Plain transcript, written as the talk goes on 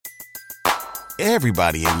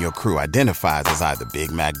Everybody in your crew identifies as either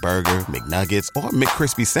Big Mac Burger, McNuggets, or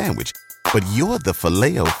McCrispy Sandwich. But you're the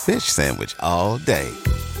Filet-O-Fish Sandwich all day.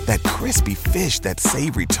 That crispy fish, that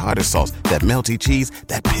savory tartar sauce, that melty cheese,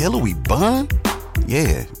 that pillowy bun.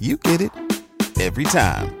 Yeah, you get it. Every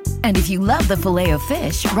time. And if you love the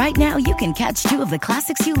Filet-O-Fish, right now you can catch two of the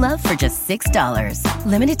classics you love for just $6.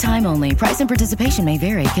 Limited time only. Price and participation may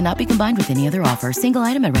vary. Cannot be combined with any other offer. Single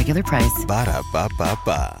item at regular price.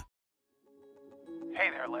 Ba-da-ba-ba-ba. Hey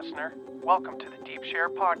there, listener. Welcome to the Deep Share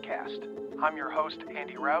Podcast. I'm your host,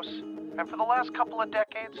 Andy Rouse, and for the last couple of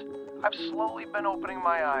decades, I've slowly been opening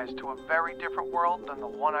my eyes to a very different world than the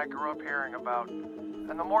one I grew up hearing about.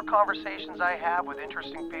 And the more conversations I have with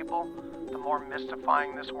interesting people, the more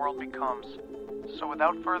mystifying this world becomes. So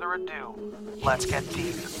without further ado, let's get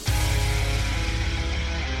deep.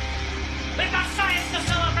 We've got science to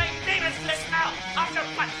celebrate! Demons list now! Off your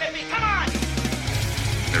butt, baby! Come on!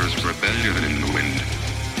 There is rebellion in the wind.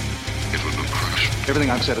 It will be crushed. Everything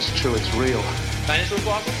I've said is true. It's real. Dinosaur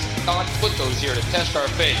fossils? God put those here to test our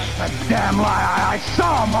faith. A damn lie. I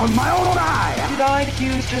saw them with my own eye. Did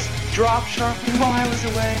IQs just drop sharply while I was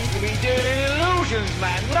away? We did illusions,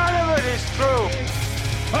 man. None of it is true.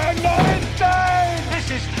 I'm not insane.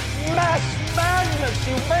 This is mass madness,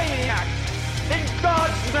 you maniac. In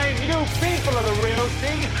God's name, you people are the real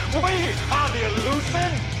thing. We are the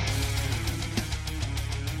illusion.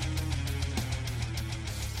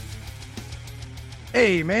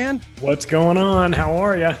 Hey, man. What's going on? How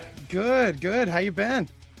are you? Good. How you been?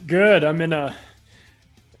 Good. I'm in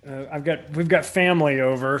we've got family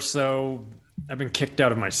over, so I've been kicked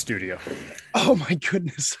out of my studio. Oh my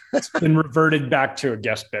goodness. It's been reverted back to a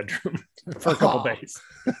guest bedroom for a couple days.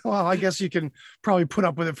 Well, I guess you can probably put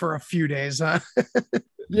up with it for a few days, huh?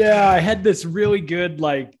 Yeah, I had this really good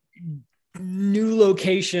new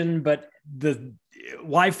location, but the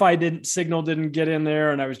Wi-Fi signal didn't get in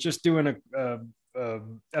there, and I was just doing a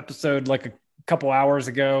episode like a couple hours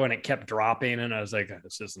ago, and it kept dropping, and I was like,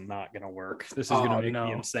 this is not going to work. This is going to make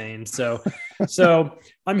me insane. So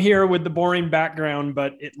I'm here with the boring background,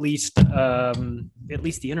 but at least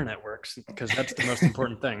the internet works, because that's the most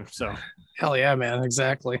important thing. So hell yeah, man.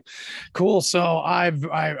 Exactly. Cool. So I've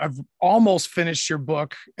almost finished your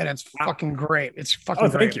book, and it's fucking great. It's fucking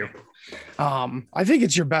great. Thank you. I think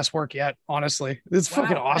it's your best work yet. Honestly, it's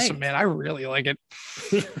fucking awesome, thanks. Man. I really like it.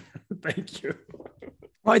 Thank you.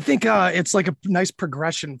 Well, I think it's like a nice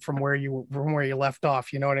progression from where you left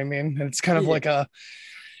off. You know what I mean? And it's kind of like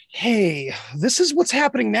hey, this is what's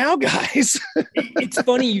happening now, guys. It's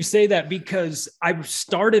funny you say that, because I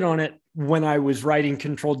started on it when I was writing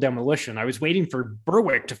Controlled Demolition. I was waiting for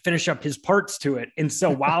Berwick to finish up his parts to it. And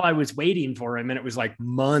so while I was waiting for him, and it was like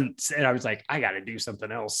months, and I was like, I got to do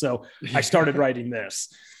something else. So I started writing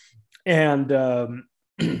this, and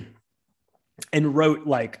wrote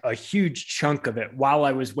like a huge chunk of it while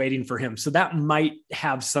I was waiting for him. So that might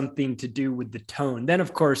have something to do with the tone. Then,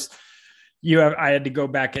 of course, I had to go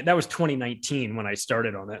back. That was 2019 when I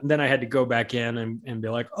started on it. And then I had to go back in and be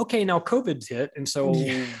like, okay, now COVID's hit. And so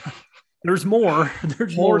there's more.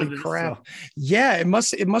 There's more to this. Crap. So. Yeah, it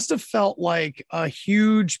must have felt like a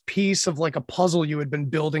huge piece of like a puzzle you had been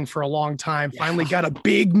building for a long time. Yeah. Finally got a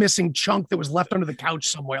big missing chunk that was left under the couch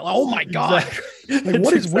somewhere. Like, oh my God. Exactly.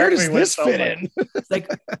 Like, where does this fit in? It's like,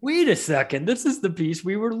 wait a second. This is the piece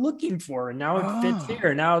we were looking for. And now it fits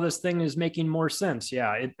here. Now this thing is making more sense.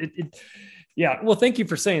 Yeah. Yeah. Well, thank you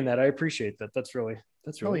for saying that. I appreciate that. That's really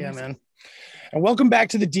yeah, nice. Man. And welcome back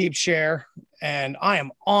to the Deep Share. And I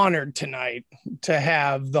am honored tonight to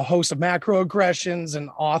have the host of Macroaggressions and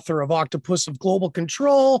author of Octopus of Global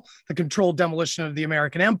Control, The Controlled Demolition of the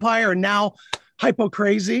American Empire, and now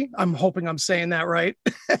Hypocrazy. I'm hoping I'm saying that right.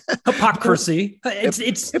 Hypocrazy. It's Hypocrazy.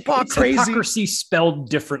 It's hypocrisy spelled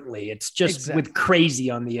differently. It's just with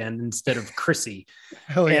crazy on the end instead of Chrissy.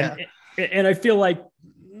 Hell yeah. And I feel like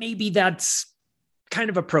maybe that's kind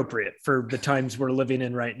of appropriate for the times we're living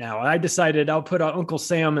in right now. I decided I'll put Uncle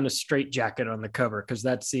Sam in a straitjacket on the cover, because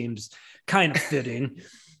that seems kind of fitting.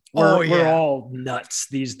 We're all nuts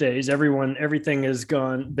these days. Everything has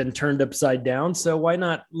been turned upside down. So why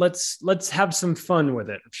not? Let's have some fun with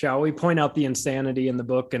it, shall we? Point out the insanity in the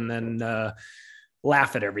book, and then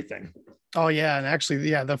laugh at everything. Oh yeah. And actually,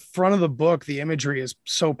 yeah, the front of the book, the imagery is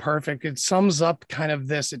so perfect. It sums up kind of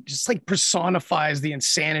this, it just like personifies the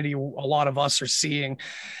insanity a lot of us are seeing.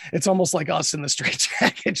 It's almost like us in the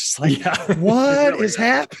straitjacket, just like, what really is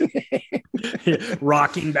happening?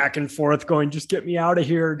 Rocking back and forth, going, just get me out of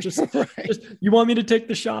here. Just you want me to take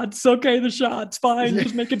the shots? Okay, the shots, fine.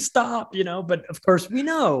 Just make it stop, But of course, we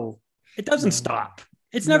know it doesn't stop.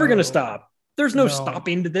 It's never going to stop. There's no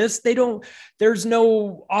stopping to this. There's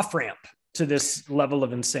no off ramp. to this level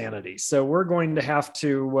of insanity. So we're going to have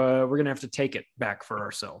to take it back for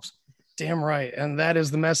ourselves. Damn right. And that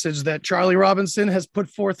is the message that Charlie Robinson has put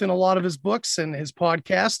forth in a lot of his books and his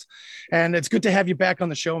podcast. And it's good to have you back on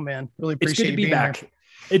the show, man. Really appreciate it's good to be back. Here.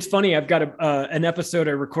 It's funny. I've got an episode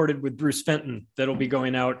I recorded with Bruce Fenton that'll be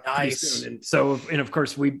going out pretty soon. And so, and of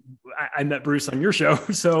course I met Bruce on your show.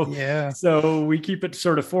 So yeah, so we keep it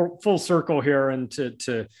sort of full circle here, and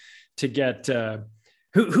to get,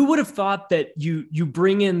 who would have thought that you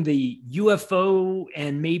bring in the UFO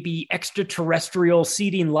and maybe extraterrestrial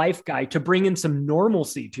seeding life guy to bring in some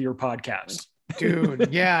normalcy to your podcast?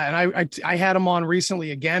 Dude. Yeah. And I had him on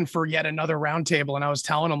recently again for yet another roundtable. And I was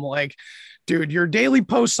telling him, like, dude, your daily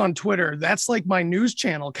posts on Twitter, that's like my news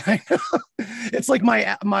channel kind of. It's like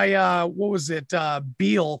my what was it?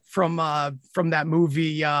 Beale from that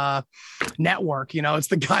movie Network, you know, it's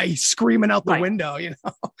the guy screaming out the window, you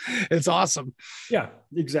know. It's awesome. Yeah,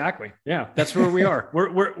 exactly. Yeah, that's where we are.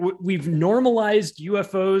 We've normalized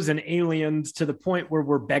UFOs and aliens to the point where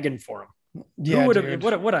we're begging for them. Yeah,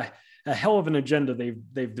 what a hell of an agenda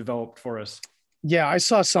they've developed for us. Yeah, I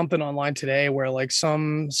saw something online today where like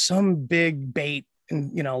some big bait,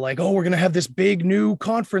 and you know, like, oh, we're gonna have this big new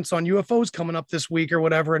conference on UFOs coming up this week or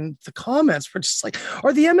whatever. And the comments were just like,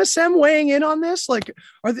 are the MSM weighing in on this? Like,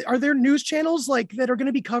 are there news channels like that are going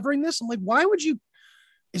to be covering this? I'm like, why would you?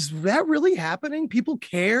 Is that really happening? People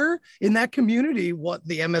care in that community what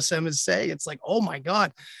the MSM is saying. It's like, oh my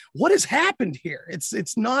God, what has happened here?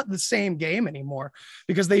 It's not the same game anymore,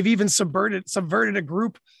 because they've even subverted a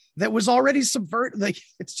group that was already subverted. Like,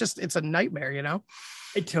 it's a nightmare, you know?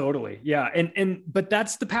 Totally. Yeah. But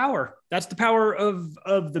that's the power. That's the power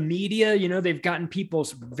of the media. You know, they've gotten people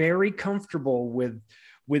very comfortable with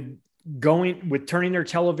turning their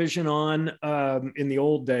television on in the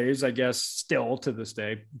old days, I guess, still to this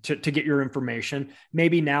day, to get your information.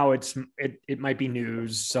 Maybe now it might be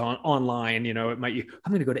news online, you know, I'm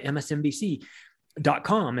going to go to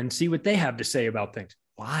msnbc.com and see what they have to say about things.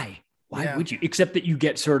 Why would you? Except that you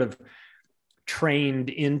get sort of trained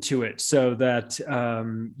into it so that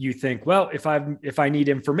you think, well, if I need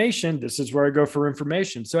information, this is where I go for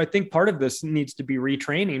information. So I think part of this needs to be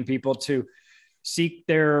retraining people to seek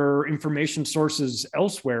their information sources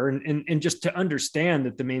elsewhere, and just to understand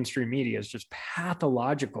that the mainstream media is just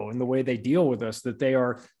pathological in the way they deal with us, that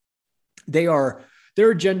their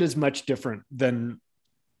agenda is much different than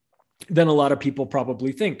a lot of people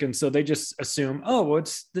probably think. And so they just assume, oh, well,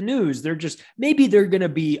 it's the news. Maybe they're going to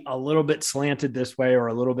be a little bit slanted this way or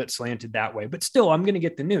a little bit slanted that way, but still I'm going to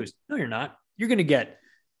get the news. No, you're not. You're going to get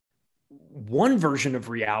one version of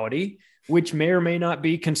reality, which may or may not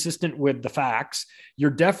be consistent with the facts.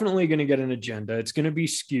 You're definitely going to get an agenda. It's going to be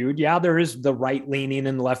skewed. Yeah, there is the right leaning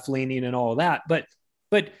and left leaning and all that, but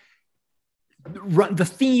the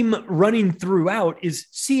theme running throughout is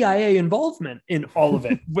CIA involvement in all of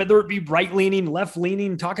it, whether it be right leaning, left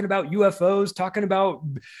leaning, talking about UFOs, talking about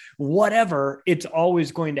whatever. It's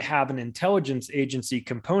always going to have an intelligence agency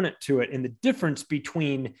component to it. And the difference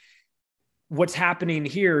between what's happening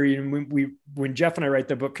here, when Jeff and I write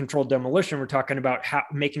the book Controlled Demolition, we're talking about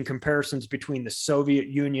making comparisons between the Soviet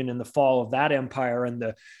Union and the fall of that empire and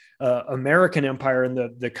the American empire and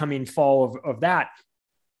the coming fall of that.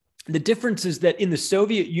 The difference is that in the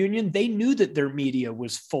Soviet Union, they knew that their media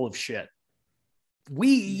was full of shit.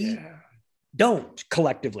 We don't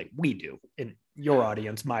collectively. We do. In your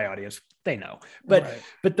audience, my audience, they know. But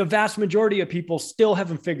the vast majority of people still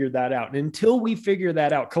haven't figured that out. And until we figure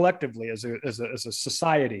that out collectively as a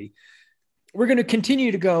society, we're going to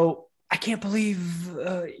continue to go, I can't believe,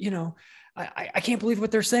 I can't believe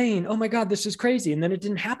what they're saying. Oh my God, this is crazy. And then it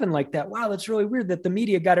didn't happen like that. Wow, that's really weird that the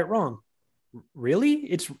media got it wrong. Really?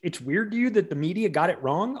 It's weird to you that the media got it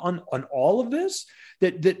wrong on all of this,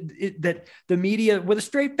 that the media with a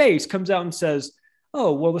straight face comes out and says,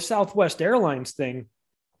 oh, well, the Southwest Airlines thing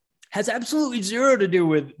has absolutely zero to do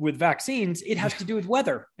with vaccines. It has to do with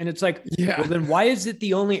weather. And it's like, well, then why is it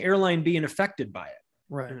the only airline being affected by it?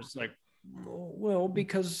 Right. And it's like, well,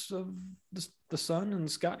 because of the sun and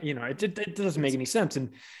the sky, you know, it doesn't make any sense. And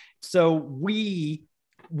so we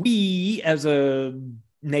as a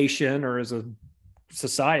nation or as a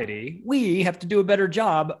society, we have to do a better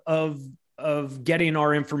job of getting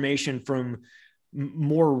our information from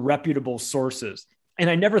more reputable sources. And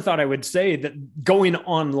I never thought I would say that going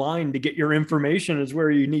online to get your information is where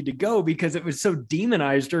you need to go, because it was so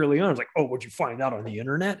demonized early on. I was like, oh, would you find out on the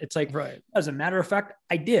internet? It's like, right. As a matter of fact,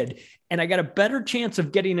 I did. And I got a better chance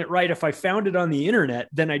of getting it right if I found it on the internet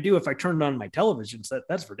than I do if I turned on my television set.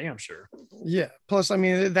 That's for damn sure. Yeah. Plus, I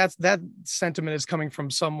mean, that sentiment is coming from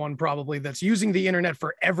someone probably that's using the internet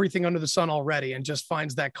for everything under the sun already and just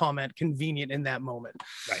finds that comment convenient in that moment.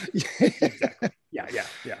 Right. Exactly.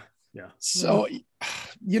 Yeah. So,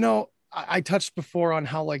 I touched before on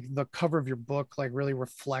how like the cover of your book like really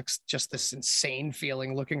reflects just this insane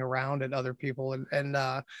feeling looking around at other people, and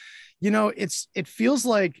it feels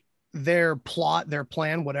like their plot, their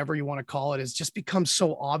plan, whatever you want to call it, has just become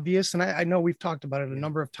so obvious. And I know we've talked about it a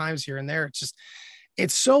number of times here and there.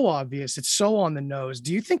 It's so obvious. It's so on the nose.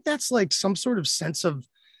 Do you think that's like some sort of sense of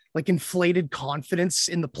like inflated confidence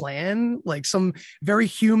in the plan, like some very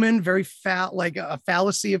human, very like a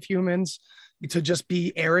fallacy of humans to just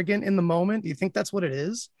be arrogant in the moment? Do you think that's what it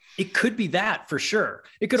is? It could be that for sure.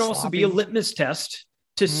 It could also be a litmus test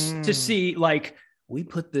to see, like, we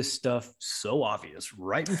put this stuff so obvious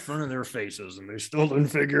right in front of their faces and they still didn't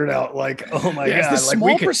figure it out. Like, oh my God. It's the like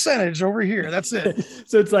small percentage over here. That's it.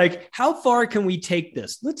 So it's like, how far can we take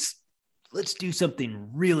this? Let's do something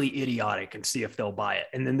really idiotic and see if they'll buy it.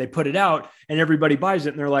 And then they put it out and everybody buys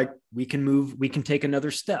it. And they're like, we can take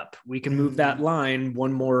another step. We can move that line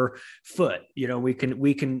one more foot. We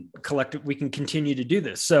can collect it. We can continue to do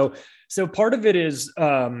this. So part of it is,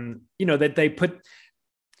 that they put,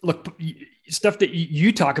 look, stuff that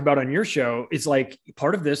you talk about on your show is like,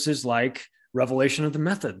 part of this is like revelation of the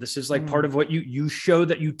method. This is like part of what you show,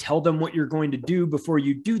 that you tell them what you're going to do before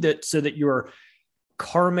you do that, so that you're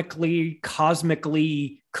karmically,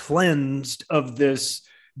 cosmically cleansed of this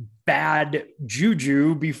bad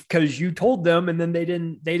juju because you told them, and then they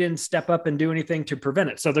didn't step up and do anything to prevent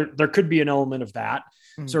it. So there could be an element of that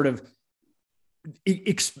sort of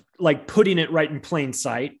like putting it right in plain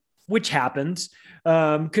sight, which happens.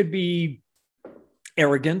 Could be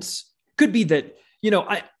arrogance, could be that,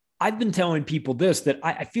 I've been telling people this, that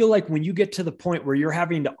I feel like when you get to the point where you're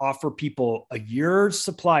having to offer people a year's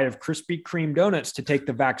supply of Krispy Kreme donuts to take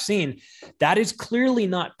the vaccine, that is clearly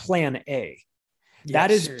not plan A.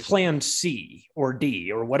 That is plan C or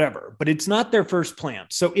D or whatever, but it's not their first plan.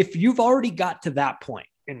 So if you've already got to that point,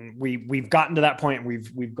 and we've gotten to that point,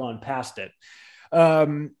 and we've gone past it,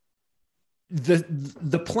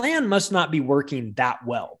 the plan must not be working that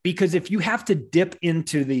well, because if you have to dip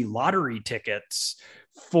into the lottery tickets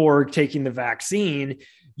for taking the vaccine,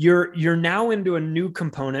 you're now into a new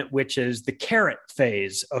component, which is the carrot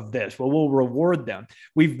phase of this. Well, we'll reward them.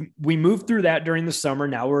 We moved through that during the summer.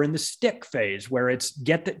 Now we're in the stick phase, where it's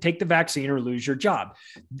take the vaccine or lose your job.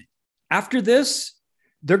 After this,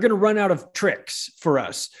 they're going to run out of tricks for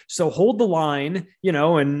us. So hold the line,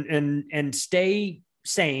 and stay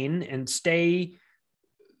sane and stay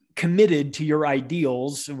committed to your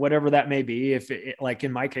ideals, whatever that may be. If it, like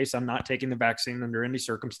in my case, I'm not taking the vaccine under any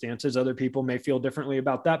circumstances. Other people may feel differently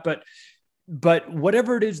about that, but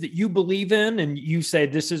whatever it is that you believe in, and you say,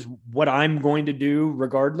 this is what I'm going to do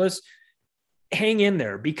regardless, hang in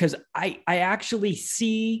there, because I actually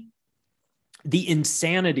see the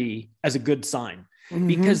insanity as a good sign.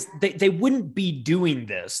 Because they wouldn't be doing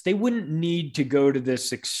this. They wouldn't need to go to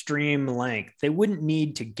this extreme length. They wouldn't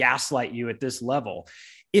need to gaslight you at this level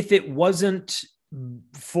if it wasn't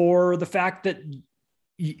for the fact that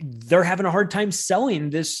they're having a hard time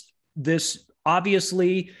selling this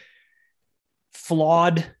obviously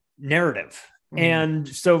flawed narrative. And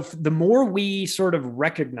so the more we sort of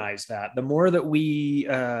recognize that, the more that we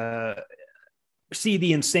see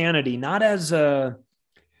the insanity, not as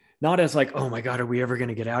like, oh my God, are we ever going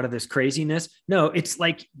to get out of this craziness? No, it's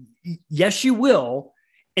like, yes, you will.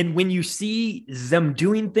 And when you see them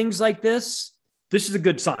doing things like this is a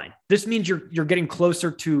good sign. This means you're getting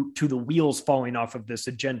closer to the wheels falling off of this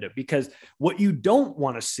agenda, because what you don't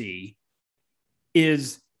want to see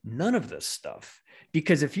is none of this stuff.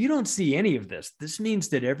 Because if you don't see any of this means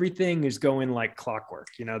that everything is going like clockwork,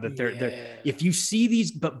 that they're, if you see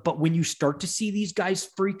these, but when you start to see these guys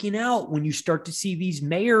freaking out, when you start to see these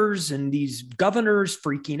mayors and these governors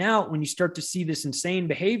freaking out, when you start to see this insane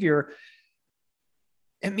behavior,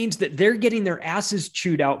 it means that they're getting their asses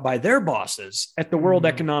chewed out by their bosses at the World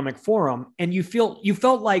Economic Forum. And you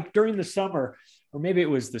felt like during the summer, or maybe it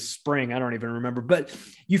was the spring, I don't even remember, but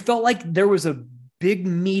you felt like there was a big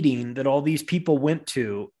meeting that all these people went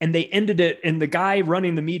to, and they ended it. And the guy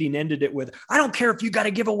running the meeting ended it with, I don't care if you got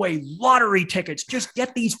to give away lottery tickets, just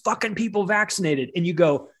get these fucking people vaccinated. And you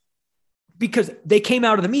go, because they came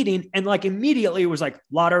out of the meeting and like immediately it was like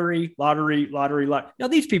lottery. Now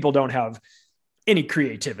these people don't have any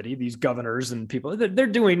creativity. These governors and people, they're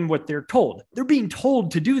doing what they're told. They're being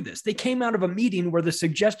told to do this. They came out of a meeting where the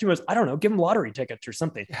suggestion was, I don't know, give them lottery tickets or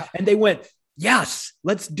something. Yeah. And they went, yes,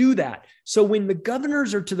 let's do that. So when the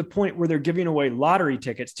governors are to the point where they're giving away lottery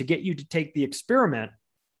tickets to get you to take the experiment,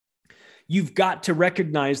 you've got to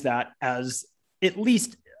recognize that as at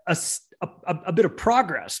least a bit of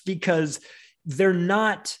progress, because they're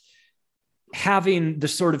not having the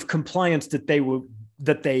sort of compliance that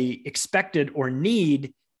they expected or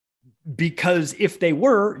need, because if they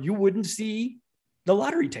were, you wouldn't see the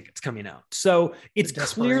lottery tickets coming out. So it's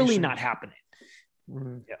clearly not happening.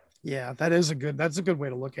 Mm-hmm. Yeah, that's a good way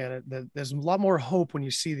to look at it. That there's a lot more hope when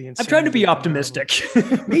you see the insanity. I'm trying to be optimistic.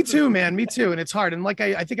 Me too, man. Me too. And it's hard. And like,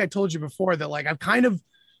 I think I told you before that, like, I've kind of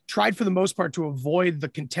tried for the most part to avoid the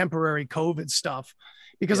contemporary COVID stuff,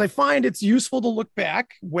 because I find it's useful to look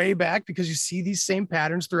way back, because you see these same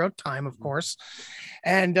patterns throughout time, of course.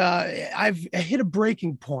 And I've hit a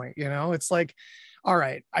breaking point, it's like, all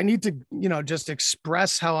right, I need to, just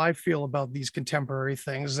express how I feel about these contemporary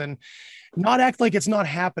things and not act like it's not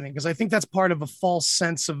happening. Because I think that's part of a false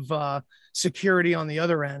sense of security on the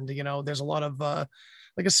other end. There's a lot of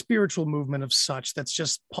like a spiritual movement of such that's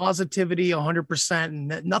just positivity 100%,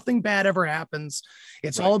 and nothing bad ever happens.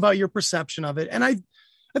 It's all about your perception of it. And I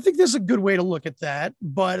think there's a good way to look at that.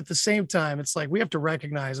 But at the same time, it's like, we have to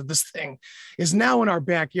recognize that this thing is now in our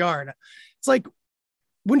backyard. It's like,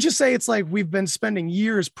 wouldn't you say it's like we've been spending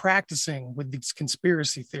years practicing with these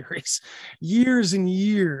conspiracy theories, years and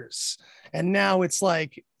years, and now it's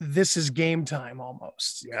like, this is game time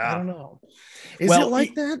almost. Yeah. I don't know. Is it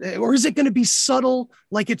like that? Or is it going to be subtle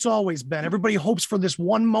like it's always been? Everybody hopes for this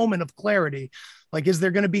one moment of clarity. Like, is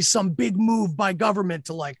there going to be some big move by government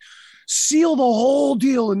to like seal the whole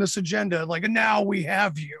deal in this agenda? Like, now we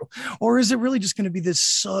have you. Or is it really just going to be this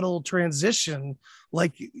subtle transition,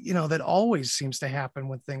 like, that always seems to happen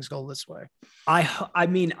when things go this way? I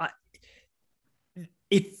mean,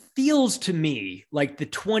 it feels to me like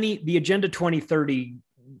the Agenda 2030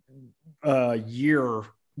 year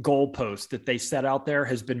goalpost that they set out there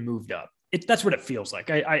has been moved up. That's what it feels like.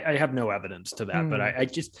 I have no evidence to that, but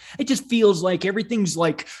it just feels like everything's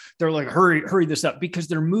like, they're like, hurry this up, because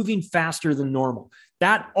they're moving faster than normal.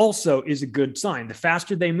 That also is a good sign. The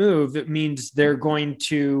faster they move, it means they're going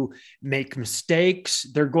to make mistakes.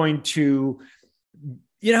 They're going to,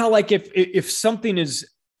 like if something is,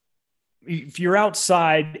 if you're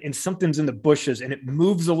outside and something's in the bushes and it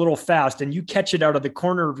moves a little fast and you catch it out of the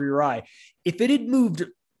corner of your eye, if it had moved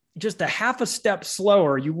just a half a step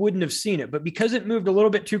slower, you wouldn't have seen it. But because it moved a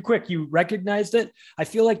little bit too quick, you recognized it. I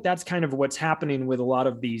feel like that's kind of what's happening with a lot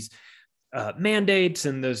of these mandates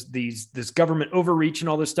and this government overreach and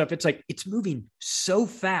all this stuff. It's like, it's moving so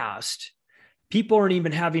fast. People aren't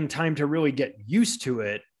even having time to really get used to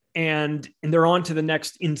it. And they're on to the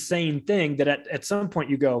next insane thing that at some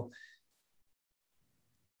point you go,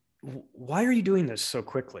 why are you doing this so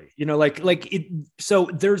quickly? Like it. So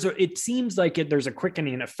it seems like there's a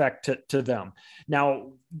quickening effect to them.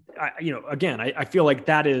 Now, I feel like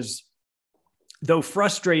that is, though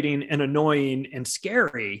frustrating and annoying and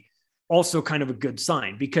scary, also kind of a good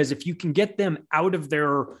sign, because if you can get them out of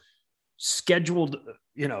their scheduled,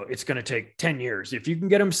 it's going to take 10 years. If you can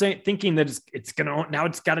get them thinking that it's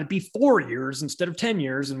got to be 4 years instead of 10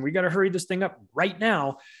 years, and we got to hurry this thing up right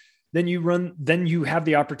now, then you have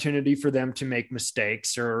the opportunity for them to make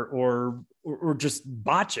mistakes or just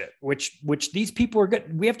botch it, which these people are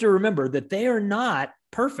good. We have to remember that they are not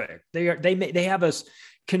perfect. They have us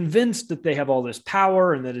convinced that they have all this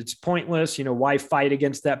power and that it's pointless. Why fight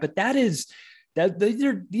against that? But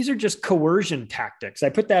these are just coercion tactics. I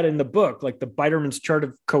put that in the book, like the Biderman's chart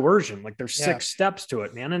of coercion. Like there's 6 steps to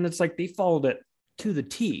it, man, and it's like they followed it to the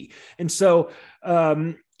T. And so,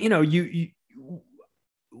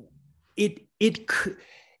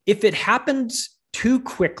 if it happens too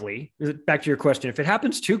quickly, back to your question, if it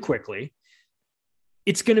happens too quickly,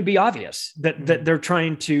 it's going to be obvious that they're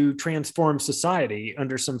trying to transform society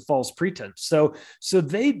under some false pretense. So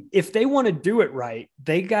if they want to do it right,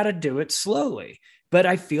 they got to do it slowly. But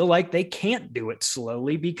I feel like they can't do it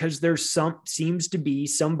slowly because seems to be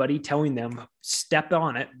somebody telling them, step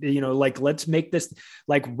on it, like, let's make this,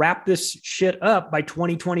 like, wrap this shit up by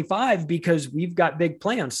 2025 because we've got big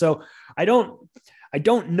plans. So I don't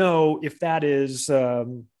know if that is, I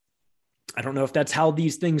don't know if that's how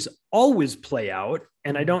these things always play out.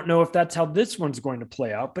 And I don't know if that's how this one's going to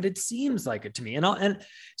play out, but it seems like it to me. And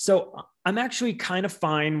so I'm actually kind of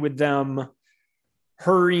fine with them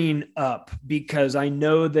hurrying up, because I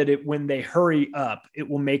know that when they hurry up, it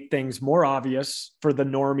will make things more obvious for the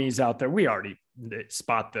normies out there. We already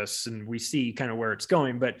spot this and we see kind of where it's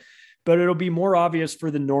going, but but it'll be more obvious for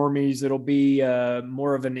the normies. It'll be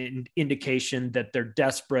more of an indication that they're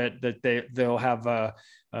desperate, that they'll have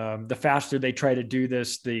the faster they try to do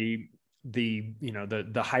this, the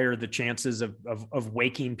higher the chances of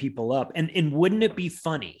waking people up. And wouldn't it be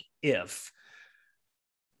funny if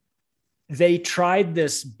they tried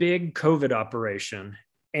this big COVID operation,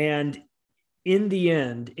 and in the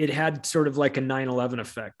end, it had sort of like a 9/11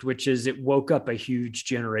 effect, which is it woke up a huge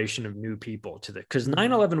generation of new people to because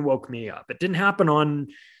 9/11 woke me up. It didn't happen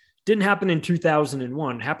in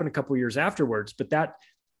 2001. It happened a couple of years afterwards, but that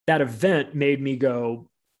event made me go,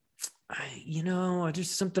 there's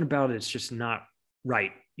something about it. It's just not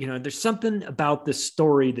right. There's something about this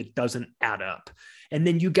story that doesn't add up. And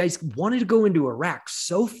then you guys wanted to go into Iraq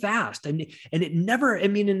so fast, and it never,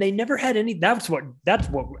 and they never had any. That's what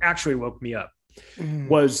actually woke me up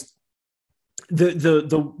was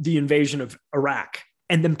the invasion of Iraq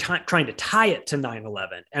and them trying to tie it to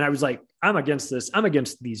 9/11. And I was like, I'm against this. I'm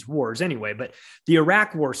against these wars anyway. But the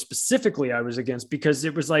Iraq war specifically, I was against, because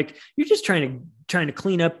it was like, you're just trying to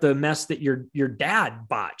clean up the mess that your dad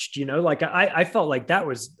botched. Like I felt like that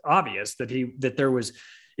was obvious that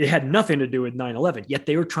it had nothing to do with 9/11, yet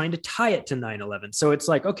they were trying to tie it to 9/11. So it's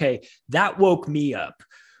like, okay, that woke me up.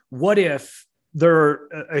 What if there are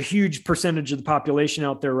a huge percentage of the population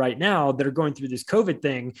out there right now that are going through this COVID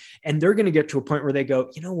thing, and they're going to get to a point where they go,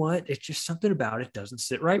 you know what? It's just something about it doesn't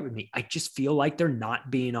sit right with me. I just feel like they're not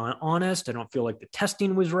being honest. I don't feel like the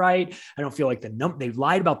testing was right. I don't feel like they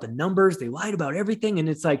lied about the numbers. They lied about everything. And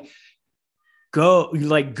it's like, go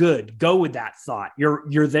with that thought.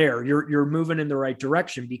 You're there, you're moving in the right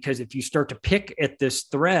direction, because if you start to pick at this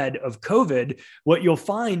thread of COVID, what you'll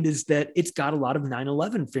find is that it's got a lot of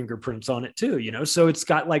 9/11 fingerprints on it too, so it's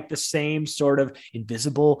got like the same sort of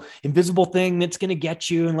invisible thing that's going to get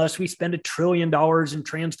you unless we spend $1 trillion and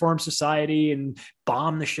transform society and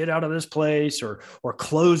bomb the shit out of this place, or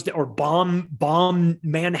close or bomb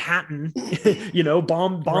Manhattan,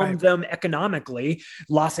 bomb right. them economically,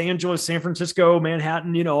 Los Angeles, San Francisco,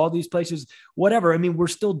 Manhattan, all these places, whatever. We're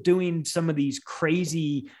still doing some of these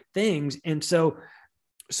crazy things. And so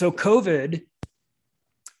COVID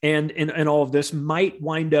and all of this might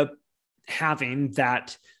wind up having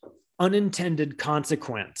that unintended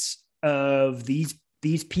consequence of these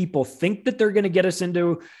people think that they're going to get us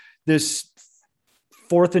into this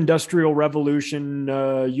fourth industrial revolution,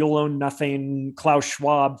 you'll own nothing, Klaus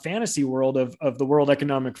Schwab fantasy world of the World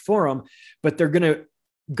Economic Forum, but they're going to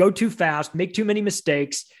go too fast, make too many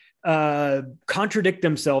mistakes, contradict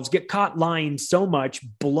themselves, get caught lying so much,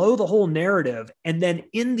 blow the whole narrative. And then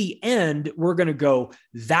in the end, we're going to go,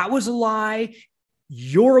 that was a lie.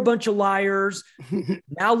 You're a bunch of liars.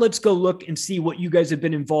 Now let's go look and see what you guys have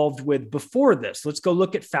been involved with before this. Let's go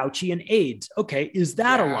look at Fauci and AIDS. Okay. Is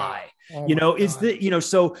that a lie? Oh is the,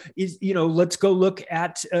 so is, let's go look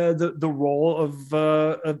at the role of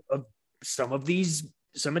some of these,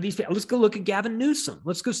 let's go look at Gavin Newsom.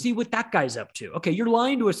 Let's go see what that guy's up to. Okay. You're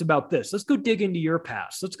lying to us about this. Let's go dig into your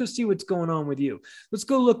past. Let's go see what's going on with you. Let's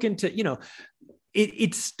go look into,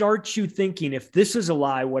 it starts you thinking, if this is a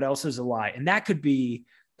lie, what else is a lie? And that could be,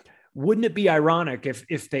 wouldn't it be ironic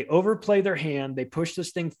if they overplay their hand, they push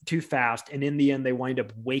this thing too fast, and in the end, they wind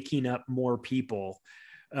up waking up more people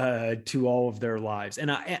to all of their lives. And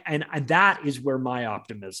that is where my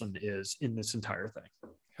optimism is in this entire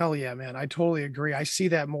thing. Hell yeah, man. I totally agree. I see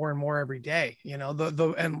that more and more every day,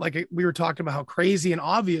 and like we were talking about how crazy and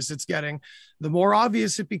obvious it's getting. The more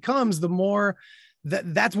obvious it becomes, the more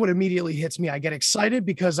that's what immediately hits me. I get excited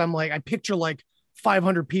because I'm like, I picture like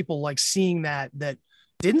 500 people like seeing that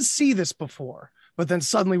didn't see this before, but then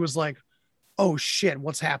suddenly was like, oh shit,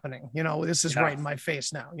 what's happening? This is right in my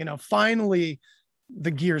face now. Finally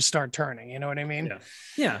the gears start turning. You know what I mean?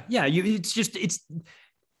 Yeah. It's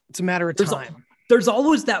a matter of time. There's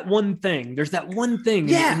always that one thing. There's that one thing.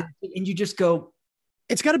 Yeah. And you just go,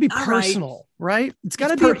 it's got to be personal, right? It's got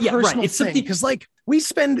to be a personal It's thing. Because like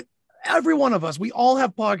every one of us, we all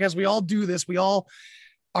have podcasts. We all do this. We all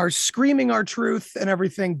are screaming our truth and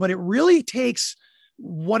everything, but it really takes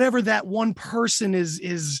whatever that one person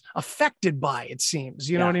is affected by, it seems,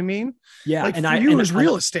 you know what I mean? Yeah. Like for you, it was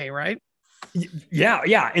real estate, right?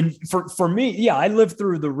 Yeah. And for me, I lived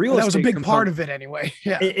through the real estate. That was a big part of it anyway.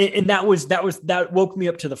 Yeah. And that woke me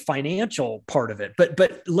up to the financial part of it.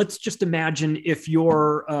 But let's just imagine if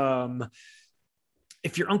your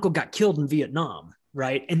uncle got killed in Vietnam,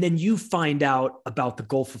 right? And then you find out about the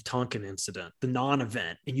Gulf of Tonkin incident, the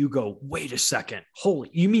non-event, and you go, wait a second,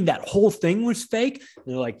 you mean that whole thing was fake? And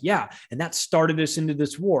they're like, yeah. And that started us into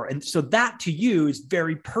this war. And so that to you is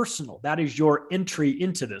very personal. That is your entry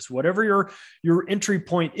into this, whatever your entry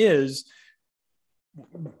point is.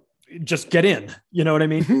 just get in, you know what I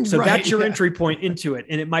mean? So Right, that's your yeah. entry point into it.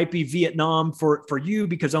 And it might be Vietnam for you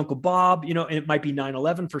because Uncle Bob, you know, and it might be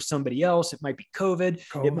 9/11 for somebody else. It might be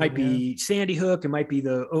COVID. It might be Sandy Hook. It might be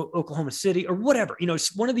the Oklahoma City or whatever, you know,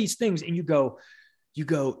 it's one of these things. And you go,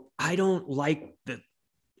 I don't like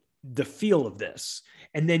the feel of this.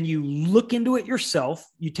 And then you look into it yourself,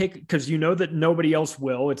 you take, because you know that nobody else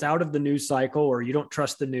will, it's out of the news cycle, or you don't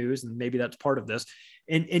trust the news. And maybe that's part of this.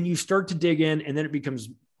 And you start to dig in, and then it becomes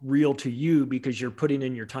real to you because you're putting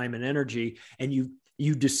in your time and energy, and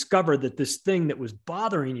you discover that this thing that was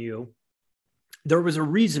bothering you, there was a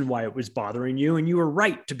reason why it was bothering you, and you were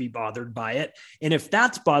right to be bothered by it. And if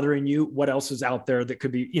that's bothering you, what else is out there that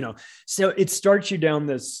could be, you know? So it starts you down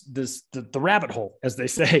the rabbit hole, as they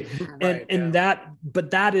say. Right, and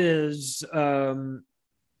that is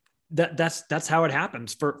that's how it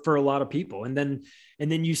happens for a lot of people. And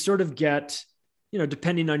then you sort of get, you know,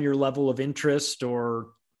 depending on your level of interest or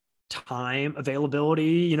time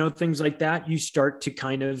availability, you know, things like that, you start to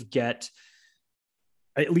kind of get,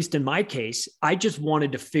 at least in my case, I just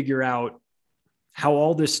wanted to figure out how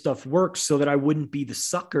all this stuff works so that I wouldn't be the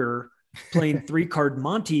sucker playing 3-card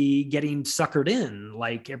Monty, getting suckered in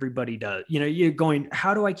like everybody does. You know, you're going,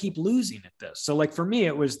 how do I keep losing at this? So like for me,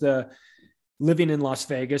 it was the living in Las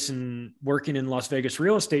Vegas and working in Las Vegas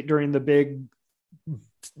real estate during the big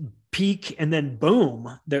peak, and then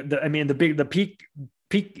boom, the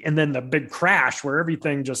peak and then the big crash where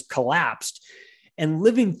everything just collapsed. And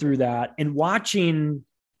living through that and watching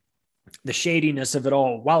the shadiness of it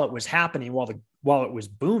all while it was happening, while it was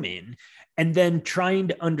booming, and then trying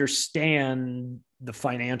to understand the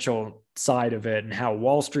financial side of it and how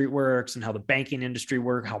Wall Street works and how the banking industry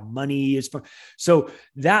works, how money is. So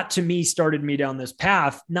that to me started me down this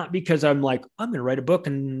path, not because I'm like, I'm going to write a book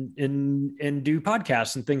and do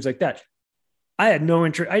podcasts and things like that. I had no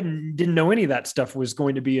interest. I didn't know any of that stuff was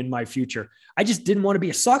going to be in my future. I just didn't want to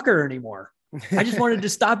be a sucker anymore. I just wanted to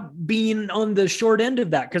stop being on the short end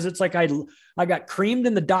of that. Cause it's like, I got creamed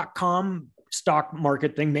in the .com stock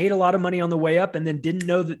market thing, made a lot of money on the way up, and then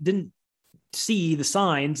didn't see the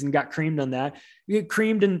signs and got creamed on that. You get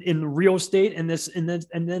creamed in real estate and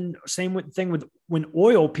then same thing with when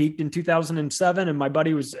oil peaked in 2007. And my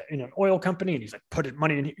buddy was in an oil company and he's like, put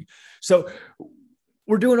money in here. So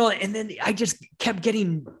we're doing all, and then I just kept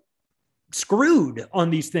getting screwed on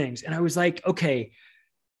these things. And I was like, okay,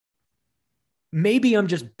 maybe I'm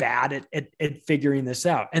just bad at figuring this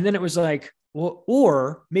out. And then it was like, well,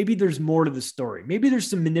 or maybe there's more to the story. Maybe there's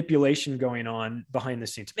some manipulation going on behind the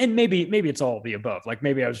scenes. And maybe it's all the above. Like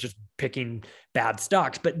maybe I was just picking bad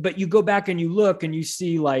stocks, but you go back and you look and you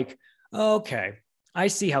see like, okay, I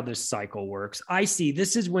see how this cycle works. I see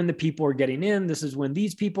this is when the people are getting in. This is when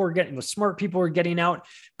these people are getting, the smart people are getting out.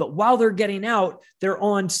 But while they're getting out, they're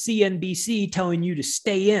on CNBC telling you to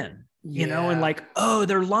stay in. You know, and like, oh,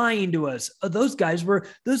 they're lying to us. Oh, those guys were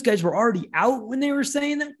already out when they were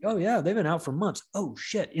saying that. Oh yeah, they've been out for months. Oh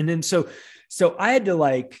shit. And then so I had to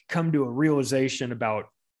like come to a realization about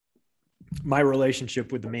my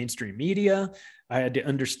relationship with the mainstream media. I had to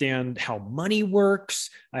understand how money works.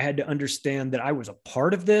 I had to understand that I was a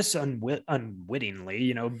part of this unwittingly,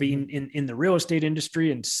 you know, being in the real estate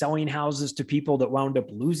industry and selling houses to people that wound up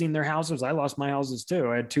losing their houses. I lost my houses too.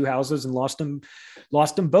 I had 2 houses and lost them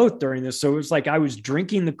both during this. So it was like, I was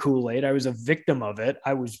drinking the Kool-Aid. I was a victim of it.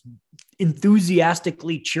 I was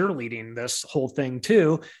enthusiastically cheerleading this whole thing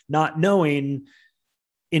too, not knowing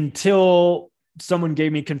until someone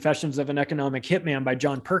gave me Confessions of an Economic Hitman by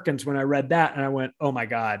John Perkins when I read that. And I went, oh my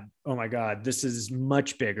God, this is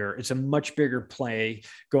much bigger. It's a much bigger play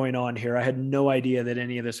going on here. I had no idea that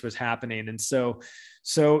any of this was happening. And so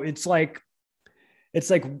it's like,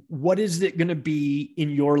 what is it going to be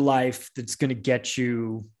in your life that's going to get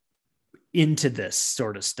you into this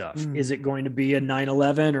sort of stuff? Is it going to be a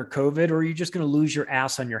 9/11 or COVID, or are you just going to lose your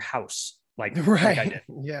ass on your house? Like I did.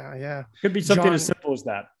 Yeah. Could be something as simple as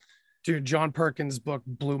that. Dude, John Perkins' book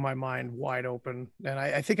blew my mind wide open. And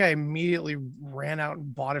I think I immediately ran out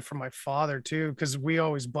and bought it for my father too, because we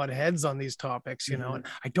always butt heads on these topics, you know, and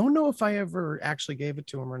I don't know if I ever actually gave it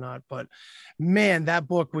to him or not, but man, that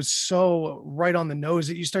book was so right on the nose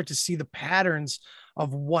that you start to see the patterns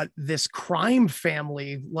of what this crime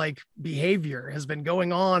family like behavior has been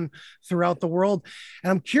going on throughout the world. And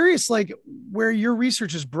I'm curious, like where your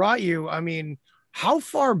research has brought you. I mean, how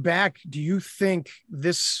far back do you think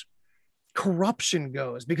this corruption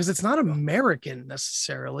goes? Because it's not American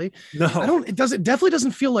necessarily. No, it definitely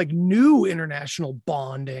doesn't feel like new international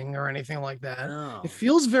bonding or anything like that. No. It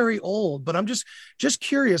feels very old, but I'm just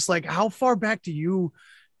curious, like how far back do you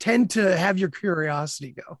tend to have your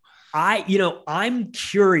curiosity go? I'm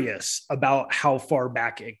curious about how far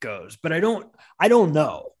back it goes, but I don't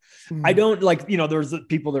know. I don't like, there's the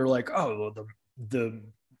people that are like, oh,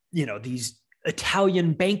 these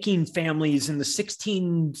Italian banking families in the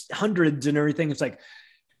 1600s and everything. It's like,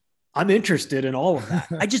 I'm interested in all of that.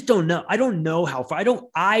 I just don't know. I don't know how far.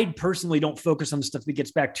 I personally don't focus on stuff that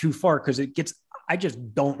gets back too far because I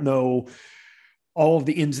just don't know all of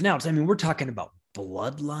the ins and outs. I mean, we're talking about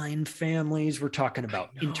bloodline families. We're talking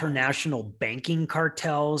about international banking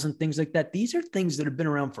cartels and things like that. These are things that have been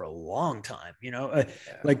around for a long time,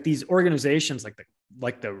 like these organizations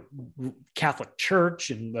like the Catholic Church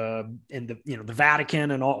and the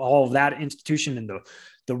Vatican and all of that institution, and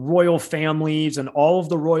the royal families and all of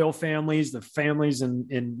the royal families, the families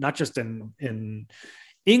in not just in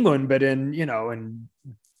England, but in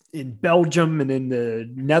Belgium and in the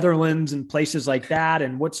Netherlands and places like that,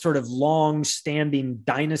 and what sort of long-standing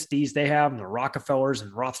dynasties they have, and the Rockefellers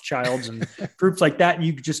and Rothschilds and groups like that. And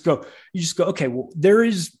you just go, okay, well, there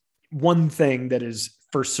is one thing that is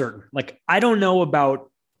for certain. Like, I don't know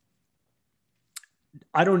about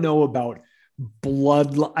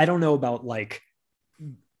blood. I don't know about like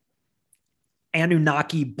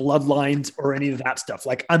Anunnaki bloodlines or any of that stuff.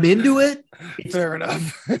 Like, I'm into it. It's fair enough.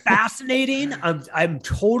 Fascinating. I'm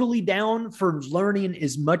totally down for learning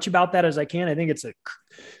as much about that as I can. I think it's a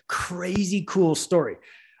crazy cool story.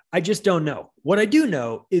 I just don't know. What I do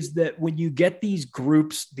know is that when you get these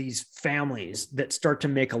groups, these families that start to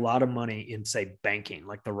make a lot of money in, say, banking,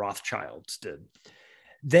 like the Rothschilds did,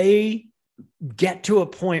 they get to a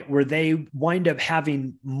point where they wind up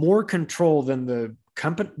having more control than the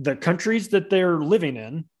countries that they're living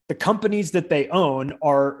in. The companies that they own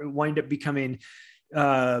wind up becoming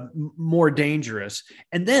more dangerous.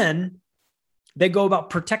 And then they go about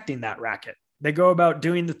protecting that racket. They go about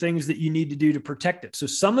doing the things that you need to do to protect it. So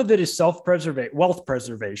some of it is wealth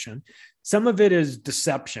preservation. Some of it is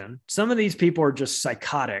deception. Some of these people are just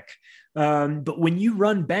psychotic. But when you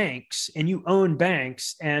run banks and you own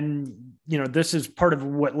banks, and, this is part of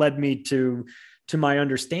what led me to my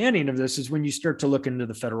understanding of this, is when you start to look into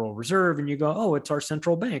the Federal Reserve and you go, oh, it's our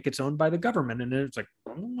central bank. It's owned by the government. And then it's like,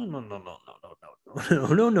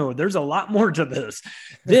 no. There's a lot more to this.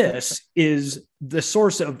 This is the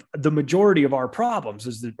source of the majority of our problems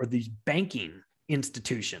are these banking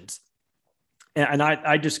institutions. And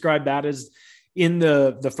I describe that as in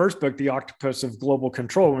the first book, The Octopus of Global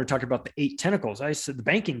Control, when we're talking about the 8 tentacles. I said the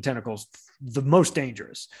banking tentacles, the most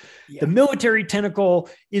dangerous. Yeah. The military tentacle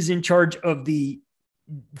is in charge of the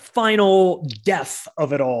final death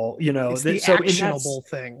of it all. It's the actionable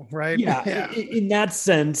thing, right? Yeah. In that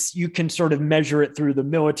sense, you can sort of measure it through the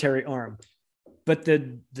military arm. But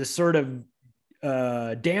the sort of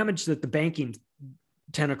damage that the banking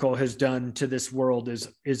tentacle has done to this world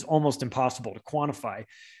is almost impossible to quantify.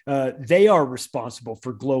 They are responsible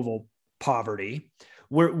for global poverty.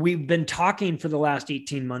 We've been talking for the last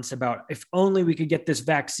 18 months about, if only we could get this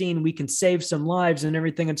vaccine, we can save some lives and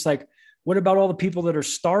everything. It's like, what about all the people that are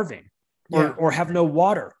starving or have no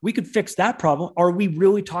water? We could fix that problem. Are we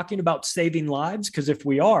really talking about saving lives? Because if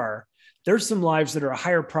we are, there's some lives that are a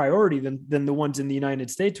higher priority than the ones in the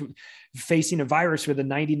United States, facing a virus with a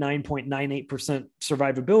 99.98%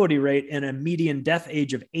 survivability rate and a median death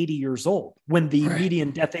age of 80 years old, when the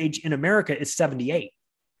median death age in America is 78.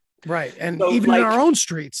 Right. And so, even in our own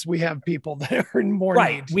streets, we have people that are in more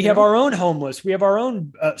need. We have our own homeless. We have our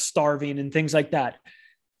own starving and things like that.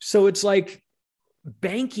 So it's like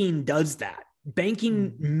banking does that.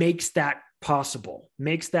 Banking makes that possible,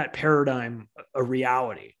 makes that paradigm a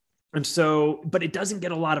reality. And so, but it doesn't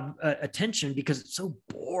get a lot of attention because it's so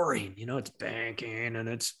boring. It's banking and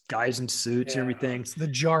it's guys in suits and everything. It's the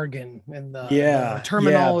jargon and the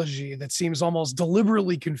terminology that seems almost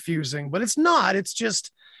deliberately confusing, but it's not. It's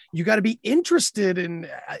just, you got to be interested in.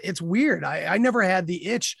 It's weird. I never had the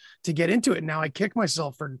itch to get into it. Now I kick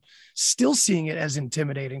myself for still seeing it as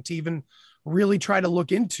intimidating to even really try to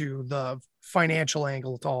look into the financial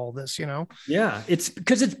angle to all this, Yeah, it's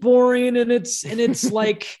because it's boring and it's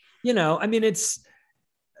like,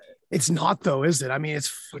 it's not though, is it? I mean,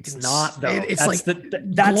 it's not though. It's that's like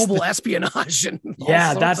that's global espionage. And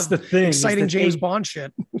that's the thing. Exciting James Bond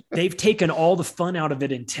shit. They've taken all the fun out of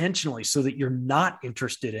it intentionally so that you're not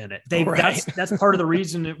interested in it. That's part of the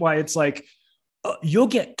reason why it's like, you'll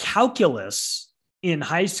get calculus in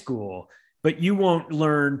high school, but you won't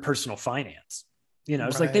learn personal finance.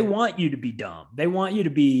 It's like they want you to be dumb. They want you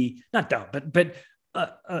to be not dumb, but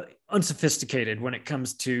unsophisticated when it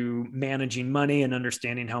comes to managing money and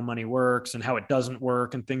understanding how money works and how it doesn't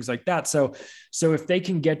work and things like that. So if they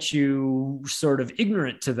can get you sort of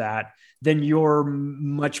ignorant to that, then you're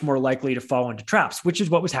much more likely to fall into traps, which is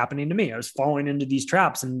what was happening to me. I was falling into these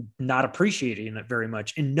traps and not appreciating it very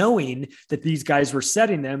much, and knowing that these guys were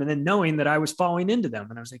setting them, and then knowing that I was falling into them.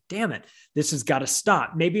 And I was like, damn it, this has got to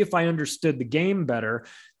stop. Maybe if I understood the game better,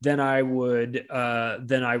 then I would, I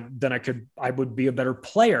would be a better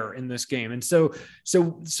player in this game. And so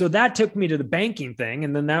that took me to the banking thing.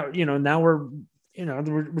 And then that, now we're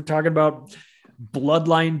talking about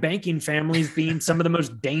bloodline banking families being some of the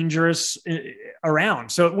most dangerous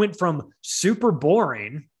around. So it went from super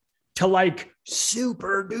boring to like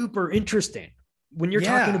super duper interesting. When you're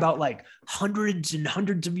talking about like hundreds and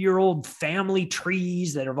hundreds of year old family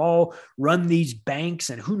trees that have all run these banks,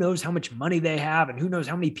 and who knows how much money they have, and who knows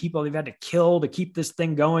how many people they've had to kill to keep this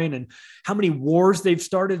thing going, and how many wars they've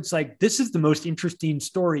started. It's like, this is the most interesting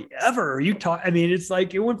story ever. It's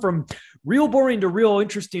like, it went from real boring to real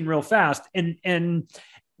interesting real fast.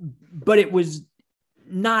 But it was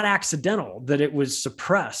not accidental that it was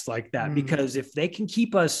suppressed like that, because if they can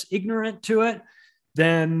keep us ignorant to it,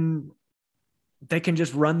 then they can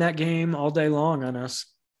just run that game all day long on us.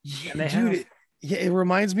 Yeah, dude, it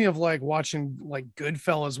reminds me of like watching like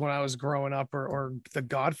Goodfellas when I was growing up, or The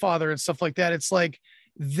Godfather and stuff like that. It's like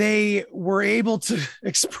they were able to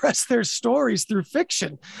express their stories through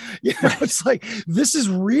fiction. It's like, this is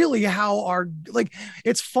really how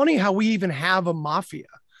it's funny how we even have a mafia.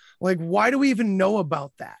 Like, why do we even know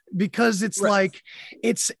about that? Because it's like,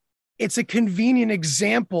 it's a convenient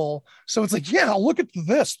example. So it's like, yeah, look at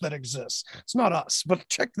this that exists. It's not us, but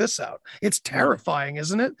check this out. It's terrifying,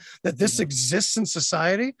 isn't it? That this exists in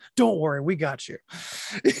society. Don't worry, we got you.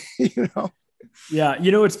 Yeah.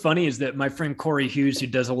 What's funny is that my friend Corey Hughes, who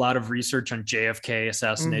does a lot of research on JFK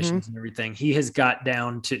assassinations and everything, he has got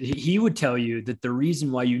down to, he would tell you that the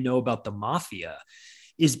reason why you know about the mafia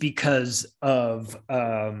is because of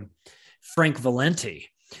Frank Valenti,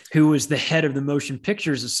 who was the head of the Motion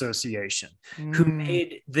Pictures Association, who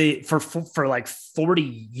made for like 40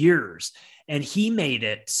 years. And he made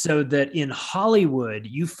it so that in Hollywood,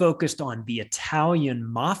 you focused on the Italian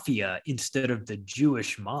mafia instead of the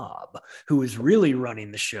Jewish mob, who was really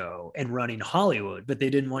running the show and running Hollywood, but they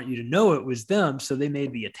didn't want you to know it was them. So they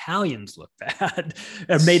made the Italians look bad.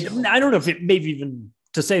 I don't know if it maybe even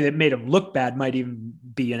to say that made them look bad might even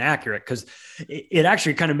be inaccurate, because it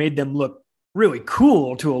actually kind of made them look really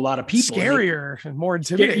cool to a lot of people. Scarier and more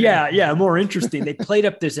intimidating. Yeah, more interesting. They played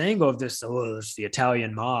up this angle of this, it's the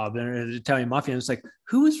Italian mob and the Italian mafia. And it's like,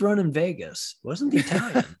 who was running Vegas? It wasn't the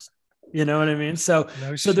Italians. You know what I mean? So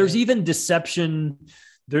there's even deception.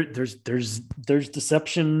 There's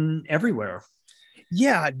deception everywhere.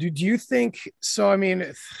 Yeah. Do you think so? I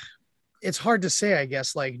mean, it's hard to say, I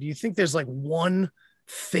guess. Like, do you think there's like one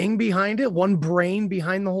thing behind it, one brain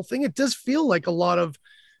behind the whole thing? It does feel like a lot of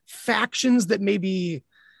factions that maybe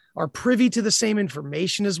are privy to the same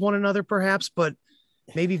information as one another, perhaps, but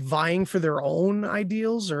maybe vying for their own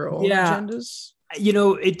ideals or own agendas.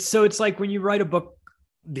 It's like when you write a book,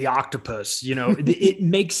 The Octopus, it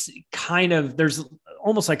makes there's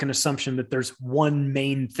almost like an assumption that there's one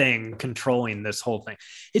main thing controlling this whole thing.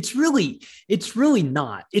 It's really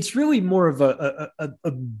not. It's really more of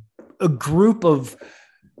a group of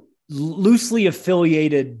loosely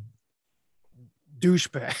affiliated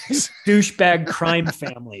douchebag crime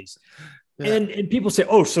families. Yeah. And people say,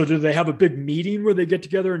 oh, so do they have a big meeting where they get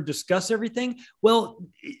together and discuss everything? Well,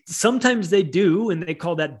 sometimes they do, and they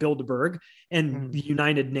call that Bilderberg and the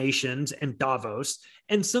United Nations and Davos.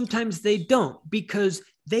 And sometimes they don't, because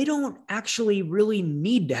they don't actually really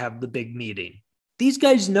need to have the big meeting. These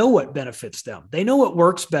guys know what benefits them. They know what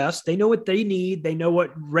works best. They know what they need. They know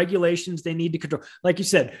what regulations they need to control. Like you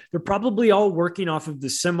said, they're probably all working off of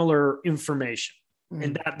the similar information.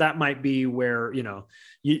 And that might be where,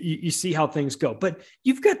 you see how things go. But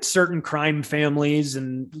you've got certain crime families,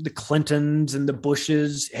 and the Clintons and the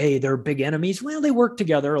Bushes. Hey, they're big enemies. Well, they work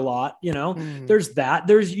together a lot. There's that.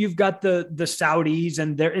 You've got the Saudis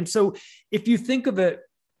and so if you think of it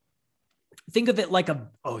like a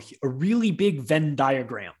really big Venn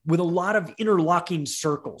diagram with a lot of interlocking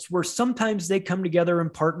circles, where sometimes they come together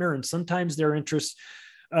and partner, and sometimes their interests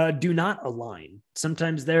do not align.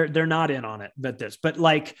 Sometimes they're not in on it, but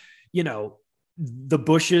like, the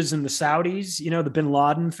Bushes and the Saudis, the Bin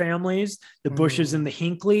Laden families, the Bushes and the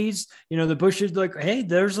Hinckleys, the Bushes, like, hey,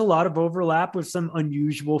 there's a lot of overlap with some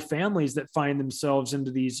unusual families that find themselves in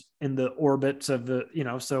the orbits of the,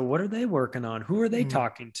 so what are they working on? Who are they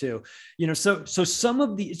talking to? So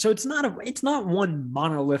it's not one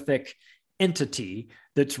monolithic entity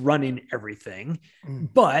that's running everything.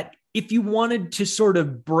 But if you wanted to sort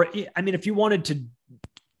of if you wanted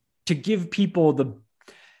to give people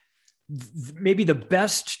maybe the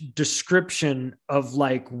best description of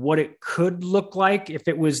like what it could look like if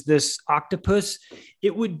it was this octopus,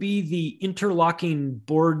 it would be the interlocking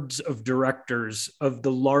boards of directors of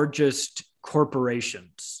the largest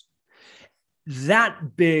corporations.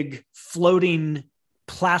 That big floating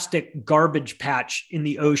plastic garbage patch in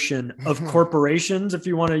the ocean of corporations, if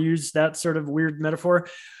you want to use that sort of weird metaphor,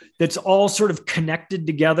 that's all sort of connected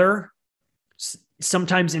together,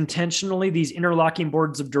 sometimes intentionally, these interlocking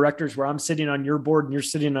boards of directors where I'm sitting on your board and you're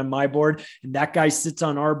sitting on my board and that guy sits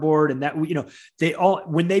on our board, and that, you know, they all,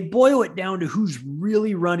 when they boil it down to who's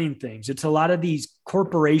really running things, it's a lot of these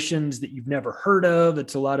corporations that you've never heard of.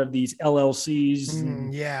 It's a lot of these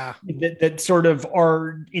LLCs that sort of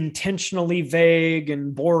are intentionally vague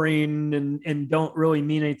and boring and don't really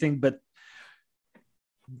mean anything, but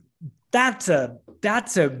that's a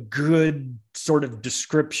good sort of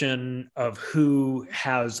description of who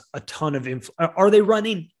has a ton of influence. Are they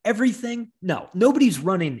running everything? No, nobody's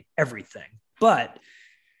running everything, but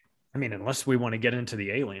I mean, unless we want to get into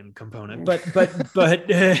the alien component, but or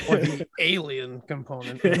the alien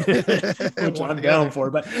component, which I'm down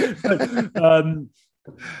for, but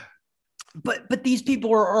these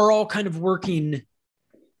people are all kind of working.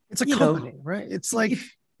 It's a company, right? It's like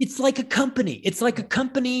a company. It's like a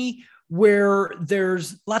company where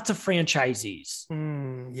there's lots of franchisees.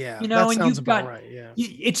 Yeah, you know, that and sounds you've about got, right. Yeah,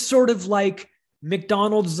 it's sort of like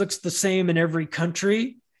McDonald's looks the same in every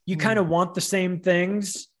country. You kind of want the same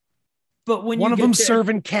things, but when one you of them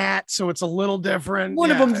serving cat, so it's a little different.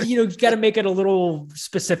 One of them, you know, you got to make it a little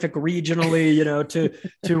specific regionally, you know, to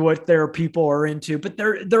what their people are into. But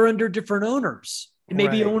they're under different owners.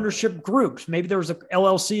 Maybe ownership groups. Maybe there's a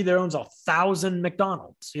LLC that owns 1,000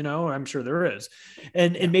 McDonald's, you know, I'm sure there is.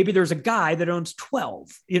 And maybe there's a guy that owns 12,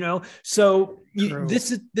 you know? So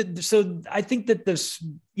so I think that this,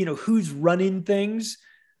 you know, who's running things,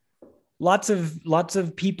 lots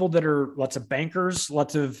of people that are lots of bankers,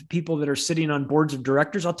 lots of people that are sitting on boards of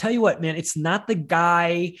directors. I'll tell you what, man, it's not the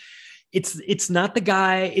guy. It's not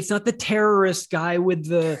the terrorist guy with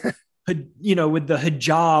the, you know, with the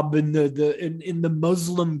hijab and in the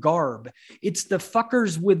Muslim garb. It's the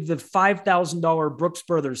fuckers with the $5,000 Brooks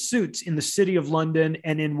Brothers suits in the city of London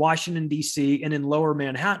and in Washington, D.C. and in lower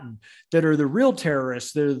Manhattan that are the real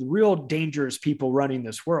terrorists. They're the real dangerous people running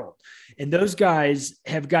this world. And those guys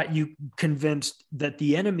have got you convinced that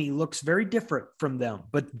the enemy looks very different from them.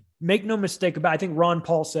 But make no mistake about it, I think Ron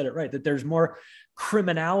Paul said it right, that there's more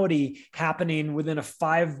criminality happening within a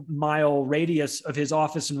 5-mile radius of his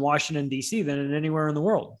office in Washington, D.C. than in anywhere in the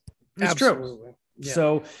world. It's Absolutely. true.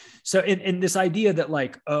 Yeah. So in this idea that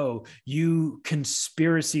like, oh, you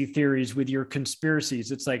conspiracy theories with your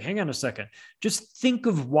conspiracies, it's like, hang on a second. Just think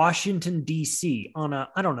of Washington, D.C. on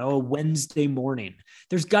a Wednesday morning.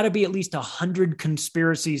 There's got to be at least 100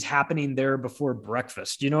 conspiracies happening there before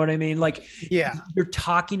breakfast. You know what I mean? Like, yeah, you're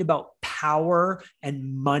talking about power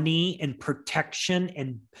and money and protection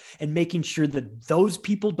and making sure that those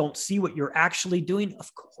people don't see what you're actually doing.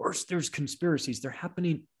 Of course, there's conspiracies. They're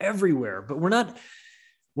happening everywhere, but we're not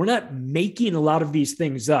making a lot of these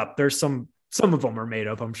things up. There's some of them are made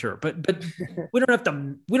up, I'm sure, but we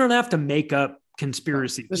don't have to make up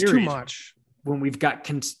conspiracy theories. There's too much when we've got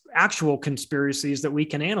actual conspiracies that we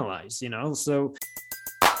can analyze, you know? So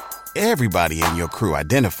everybody in your crew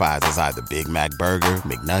identifies as either Big Mac Burger,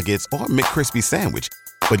 McNuggets, or McCrispy Sandwich.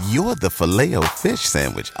 But you're the Filet-O-Fish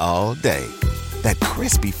Sandwich all day. That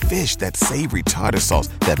crispy fish, that savory tartar sauce,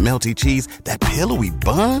 that melty cheese, that pillowy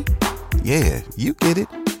bun. Yeah, you get it.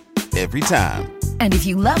 Every time. And if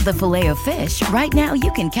you love the Filet-O-Fish, right now you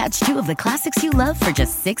can catch 2 of the classics you love for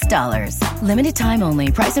just $6. Limited time only.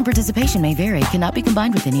 Price and participation may vary. Cannot be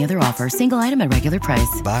combined with any other offer. Single item at regular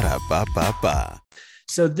price. Ba-da-ba-ba-ba.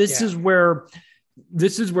 So this is where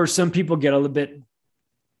some people get a little bit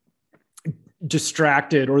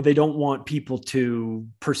distracted, or they don't want people to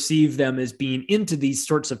perceive them as being into these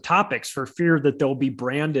sorts of topics for fear that they'll be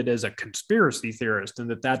branded as a conspiracy theorist and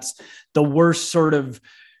that's the worst sort of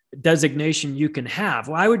designation you can have.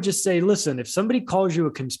 Well, I would just say, listen, if somebody calls you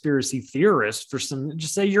a conspiracy theorist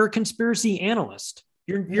just say you're a conspiracy analyst.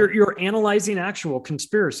 You're analyzing actual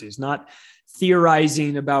conspiracies, not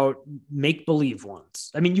theorizing about make-believe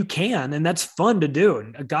ones. I mean, you can, and that's fun to do.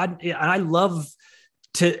 And I love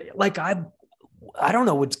to, like, I don't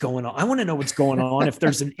know what's going on. I want to know what's going on. If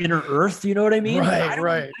there's an inner earth, you know what I mean? Right.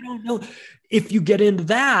 I don't know. If you get into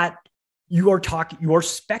that, you are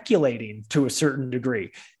speculating to a certain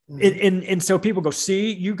degree. And so people go,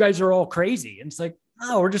 see, you guys are all crazy. And it's like,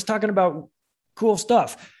 no, we're just talking about cool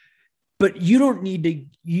stuff. But you don't need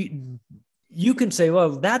to, you can say,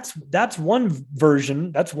 well, that's one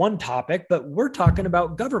version, that's one topic, but we're talking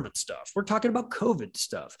about government stuff. We're talking about COVID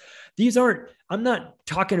stuff. I'm not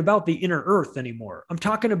talking about the inner earth anymore. I'm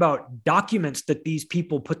talking about documents that these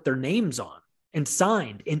people put their names on and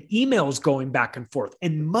signed, and emails going back and forth,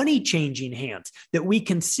 and money changing hands that we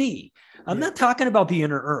can see. I'm not talking about the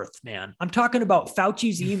inner earth, man. I'm talking about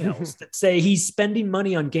Fauci's emails that say he's spending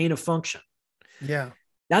money on gain of function. Yeah.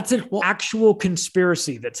 That's an actual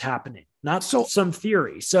conspiracy that's happening, not some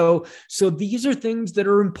theory. So these are things that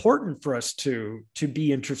are important for us to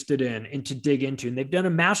be interested in and to dig into. And they've done a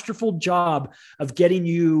masterful job of getting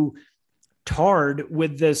you tarred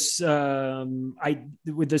with this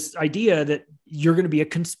idea that you're going to be a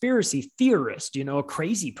conspiracy theorist, a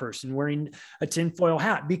crazy person wearing a tinfoil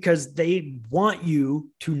hat, because they want you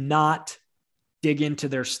to not dig into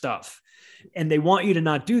their stuff. And they want you to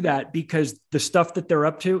not do that because the stuff that they're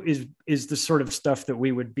up to is the sort of stuff that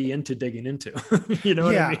we would be into digging into. You know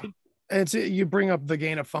what I mean? And you bring up the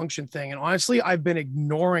gain of function thing. And honestly, I've been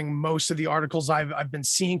ignoring most of the articles I've been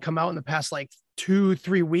seeing come out in the past like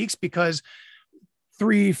 2-3 weeks, because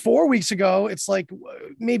 3-4 weeks ago, it's like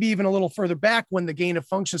maybe even a little further back when the gain of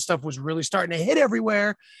function stuff was really starting to hit everywhere.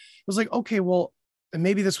 It was like, okay, well, and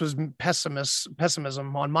maybe this was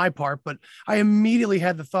pessimism on my part, but I immediately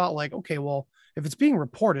had the thought like, okay, well, if it's being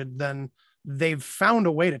reported, then they've found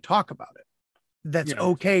a way to talk about it. That's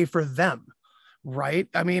okay for them. Right.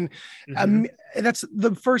 I mean, that's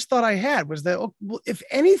the first thought I had, was that, well, if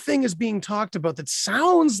anything is being talked about that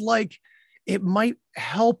sounds like it might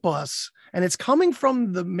help us, and it's coming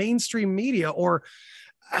from the mainstream media, or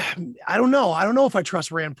I don't know. I don't know if I trust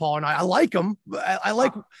Rand Paul, and I like him. I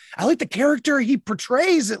like the character he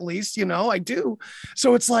portrays, at least, I do.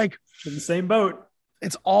 So it's like in the same boat.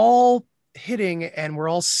 It's all hitting and we're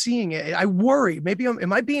all seeing it. I worry. Maybe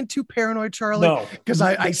am I being too paranoid, Charlie? No, because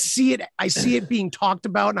I see it. I see it being talked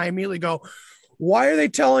about, and I immediately go, why are they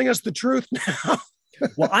telling us the truth now?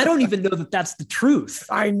 Well, I don't even know that that's the truth.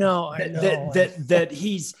 I know.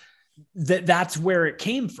 That's where it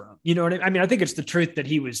came from. You know what I mean? I think it's the truth that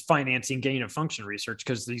he was financing gain of function research,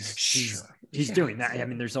 because he's doing that. I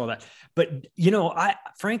mean, there's all that. But, I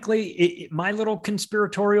frankly, my little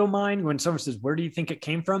conspiratorial mind, when someone says, where do you think it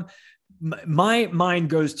came from? My mind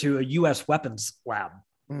goes to a U.S. weapons lab,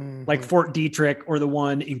 like Fort Detrick or the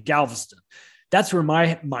one in Galveston. That's where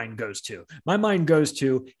my mind goes to. My mind goes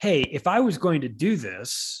to, hey, if I was going to do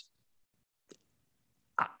this,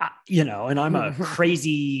 and I'm a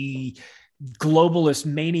crazy globalist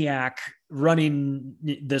maniac running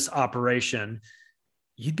this operation,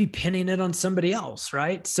 you'd be pinning it on somebody else,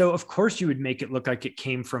 right? So of course you would make it look like it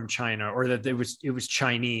came from China, or that it was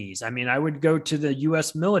Chinese. I mean, I would go to the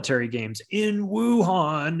U.S. military games in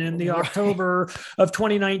Wuhan in the October of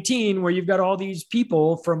 2019, where you've got all these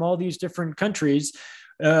people from all these different countries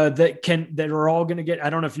that are all going to get.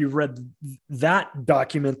 I don't know if you've read that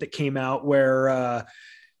document that came out where.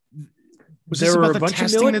 Was this about the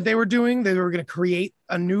testing that they were doing? They were going to create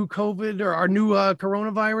a new COVID or our new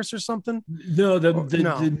coronavirus or something? No,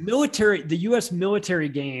 the military, the U.S. military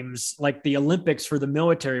games, like the Olympics for the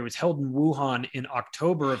military, was held in Wuhan in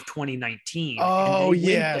October of 2019. Oh, and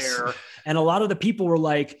yes. Went there, and a lot of the people were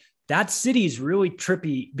like, that city's really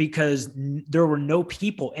trippy because there were no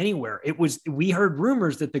people anywhere. We heard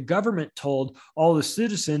rumors that the government told all the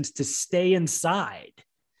citizens to stay inside.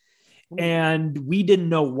 And we didn't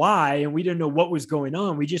know why, and we didn't know what was going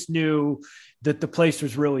on. We just knew that the place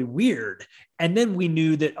was really weird. And then we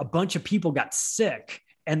knew that a bunch of people got sick,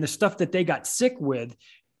 and the stuff that they got sick with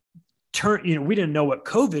we didn't know what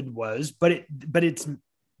COVID was, but it's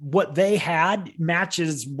what they had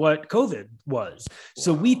matches what COVID was. Wow.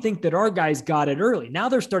 So we think that our guys got it early. Now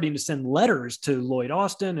they're starting to send letters to Lloyd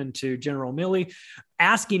Austin and to General Milley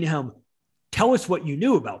asking him, tell us what you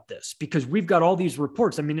knew about this, because we've got all these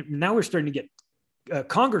reports. I mean, now we're starting to get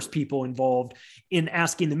Congress people involved in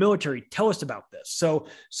asking the military, tell us about this.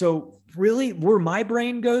 So really where my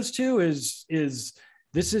brain goes to is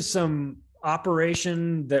this is some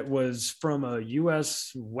operation that was from a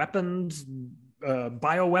U.S. weapons,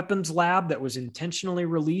 bioweapons lab that was intentionally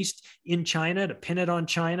released in China to pin it on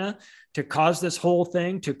China, to cause this whole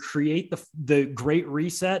thing, to create the Great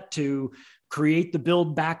Reset, to create the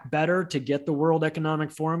Build Back Better, to get the World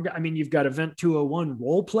Economic Forum. I mean, you've got Event 201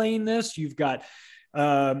 role-playing this. You've got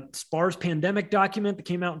SPAR's pandemic document that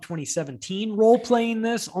came out in 2017 role-playing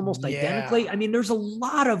this almost identically. I mean, there's a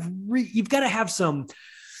lot of, you've got to have some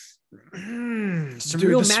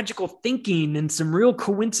real magical thinking and some real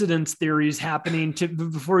coincidence theories happening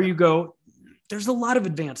before you go, there's a lot of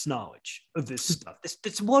advanced knowledge of this stuff.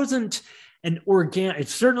 This wasn't an organic, it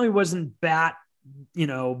certainly wasn't bat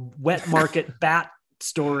wet market bat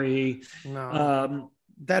story. No.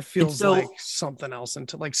 That feels like something else,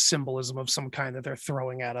 into like symbolism of some kind that they're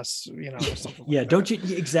throwing at us, or something. Yeah, don't you?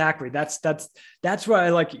 Exactly. That's why I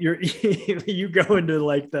like you go into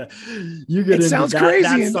like you get into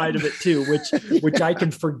that side of it too, which I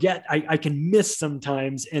can forget. I can miss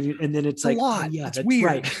sometimes, and then it's like, oh yeah, that's weird.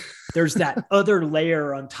 Right. There's that other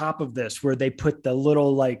layer on top of this where they put the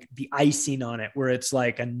little like the icing on it, where it's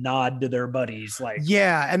like a nod to their buddies. Like,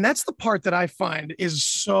 yeah, and that's the part that I find is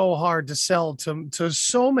so hard to sell to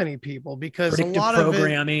so many people, because a lot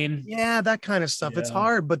programming, of it, yeah, that kind of stuff. Yeah. It's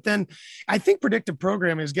hard, but then I think predictive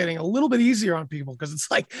programming is getting a little bit easier on people, because it's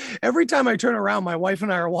like every time I turn around, my wife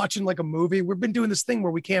and I are watching like a movie. We've been doing this thing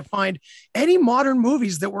where we can't find any modern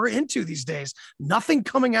movies that we're into these days. Nothing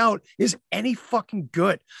coming out is any fucking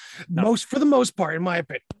good. No. For the most part, in my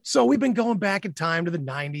opinion. So we've been going back in time to the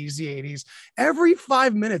 90s, the 80s. Every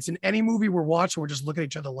 5 minutes in any movie we're watching, we're just looking at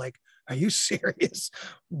each other like, are you serious?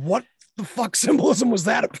 What the fuck symbolism was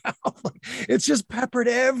that about? Like, it's just peppered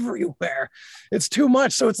everywhere. It's too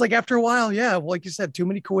much. So it's like, after a while, yeah, like you said, too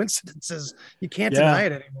many coincidences. You can't deny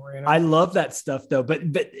it anymore. I love that stuff though. But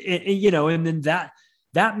and then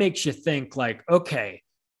that makes you think like, okay,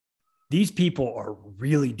 these people are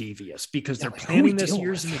really devious, because they're planning this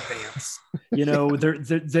years in advance.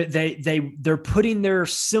 They're putting their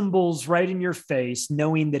symbols right in your face,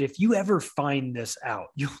 knowing that if you ever find this out,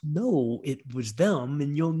 you'll know it was them,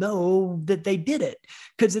 and you'll know that they did it,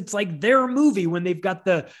 because it's like their movie when they've got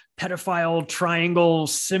the pedophile triangle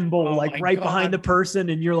symbol behind the person,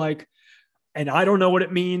 and you're like, and I don't know what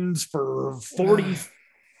it means for 40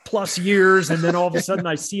 plus years, and then all of a sudden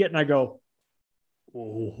I see it and I go,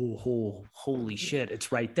 oh, holy shit,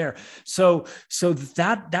 it's right there. So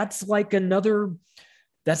that's like another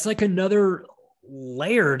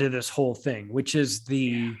layer to this whole thing, which is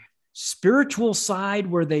the spiritual side,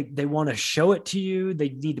 where they want to show it to you. They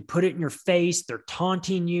need to put it in your face. They're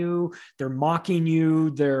taunting you. They're mocking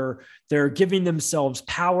you. They're giving themselves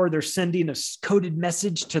power. They're sending a coded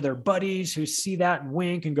message to their buddies who see that and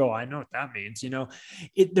wink and go, I know what that means.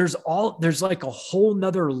 There's like a whole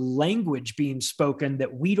nother language being spoken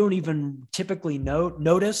that we don't even typically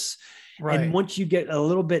notice. Right. And once you get a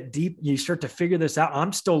little bit deep, you start to figure this out.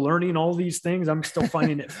 I'm still learning all these things. I'm still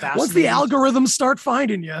finding it fascinating. Once the algorithms start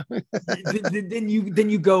finding you, then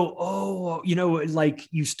you go, oh, like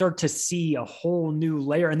you start to see a whole new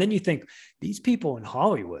layer. And then you think, these people in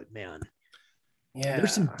Hollywood, man, yeah,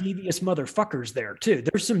 there's some devious motherfuckers there too.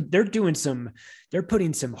 They're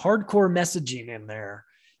putting some hardcore messaging in there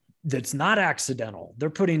that's not accidental.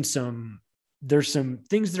 There's some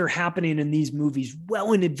things that are happening in these movies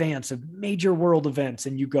well in advance of major world events.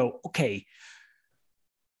 And you go, okay,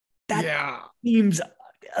 that seems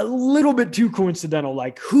a little bit too coincidental.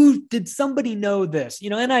 Like, did somebody know this?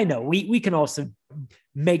 And I know we can also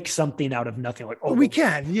make something out of nothing. Like, we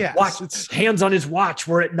can, yeah. Watch, hands on his watch.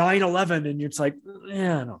 We're at 9/11, and it's like, I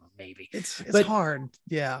don't know, maybe it's hard.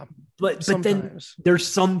 Yeah. But then there's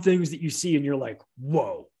some things that you see and you're like,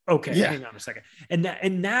 whoa, okay, hang on a second.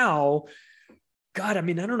 And now, God, I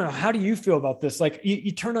mean, I don't know. How do you feel about this? Like,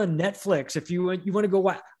 you turn on Netflix, if you want to go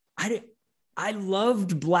watch. I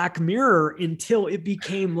loved Black Mirror until it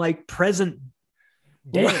became like present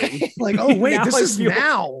day. Right. Like, oh wait, this is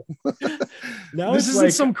now. Now this isn't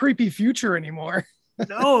like some creepy future anymore.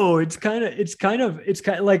 No, it's kind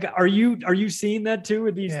of like, are you seeing that too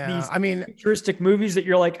with these futuristic movies that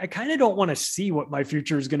you're like, I kind of don't want to see what my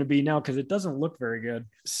future is going to be now, because it doesn't look very good.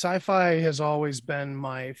 Sci-fi has always been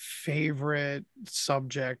my favorite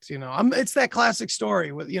subject. It's that classic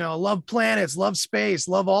story with, love planets, love space,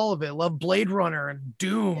 love all of it, love Blade Runner and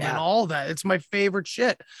Doom and all that. It's my favorite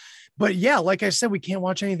shit. But yeah, like I said, we can't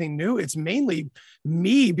watch anything new. It's mainly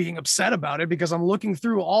me being upset about it, because I'm looking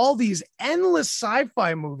through all these endless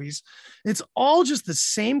sci-fi movies. It's all just the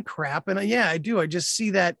same crap. And I do. I just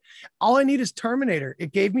see that all I need is Terminator.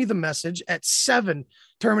 It gave me the message at 7.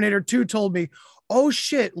 Terminator 2 told me, oh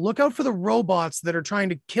shit, look out for the robots that are trying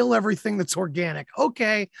to kill everything that's organic.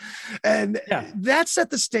 Okay. And that set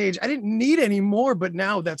the stage. I didn't need any more, but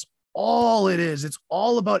now that's all it is. It's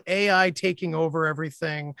all about AI taking over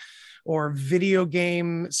everything, or video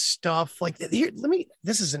game stuff. Like, here,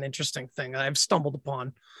 this is an interesting thing I've stumbled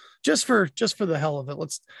upon just for the hell of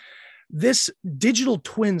it. This digital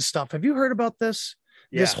twin stuff. Have you heard about this?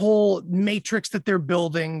 Yeah. This whole matrix that they're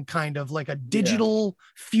building, kind of like a digital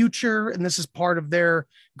future. And this is part of their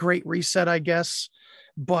great reset, I guess.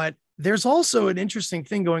 But there's also an interesting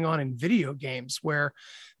thing going on in video games, where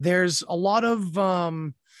there's a lot of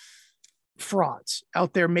frauds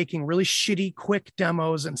out there making really shitty, quick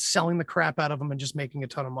demos and selling the crap out of them and just making a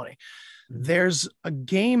ton of money. Mm-hmm. There's a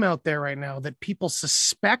game out there right now that people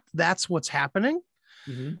suspect that's what's happening,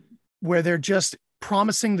 where they're just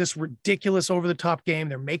promising this ridiculous over-the-top game.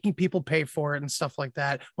 They're making people pay for it and stuff like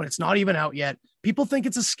that when it's not even out yet. People think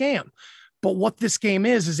it's a scam. But what this game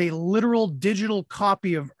is a literal digital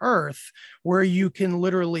copy of Earth where you can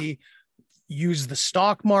literally use the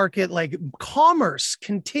stock market. Like, commerce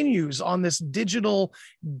continues on this digital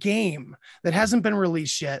game that hasn't been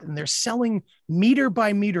released yet. And they're selling meter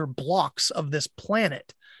by meter blocks of this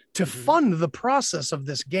planet to fund the process of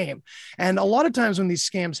this game. And a lot of times when these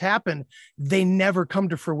scams happen, they never come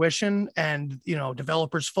to fruition, and, you know,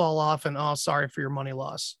 developers fall off and, oh, sorry for your money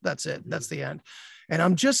loss. That's it. That's the end. And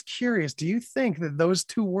I'm just curious, do you think that those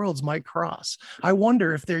two worlds might cross? I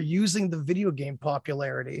wonder if they're using the video game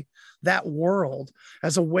popularity, that world,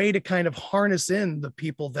 as a way to kind of harness in the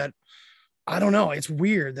people that, I don't know, it's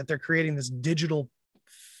weird that they're creating this digital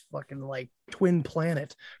fucking like twin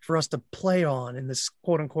planet for us to play on in this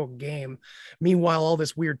quote unquote game. Meanwhile, all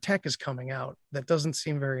this weird tech is coming out that doesn't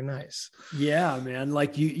seem very nice. Yeah, man.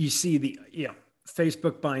 Like you see the,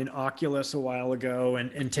 Facebook buying Oculus a while ago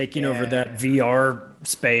and taking over that VR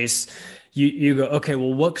space. You go, okay,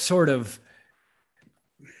 well, what sort of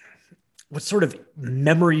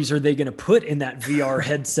memories are they going to put in that VR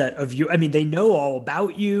headset of you? I mean, they know all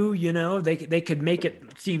about you, you know, they could make it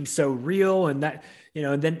seem so real, and that, you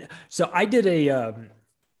know, and then, so I did a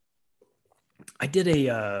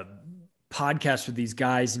podcast with these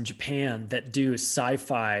guys in Japan that do a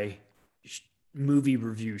sci-fi movie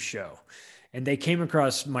review show. And they came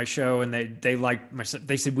across my show and they liked my,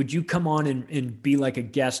 they said, would you come on and be like a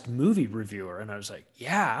guest movie reviewer? And I was like,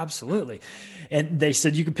 yeah, absolutely. And they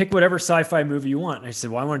said, you can pick whatever sci-fi movie you want. And I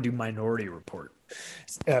said, well, I want to do Minority Report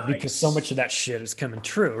because so much of that shit is coming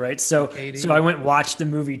true. Right. So I went and watched the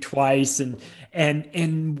movie twice, and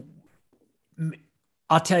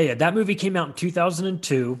I'll tell you, that movie came out in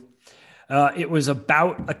 2002. It was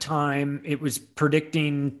about a time, it was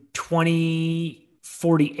predicting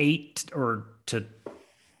 2048 or to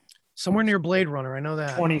somewhere near Blade Runner. I know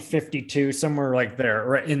that 2052, somewhere like there,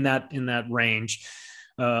 right in that range,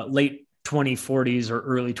 late 2040s or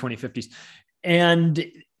early 2050s. And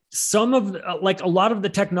some of like a lot of the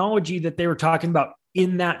technology that they were talking about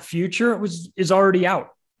in that future is already out.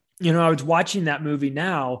 You know, I was watching that movie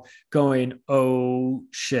now going, oh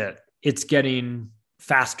shit, it's getting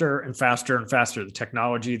faster and faster and faster. The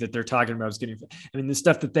technology that they're talking about is getting, I mean, the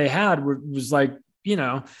stuff that they had was like, you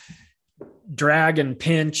know, drag and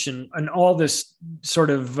pinch and all this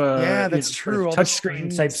sort of, that's true.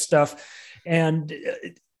 Touchscreen type stuff. And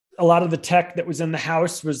a lot of the tech that was in the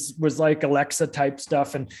house was like Alexa type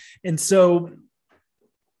stuff. And so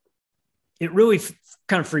it really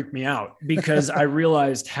kind of freaked me out because I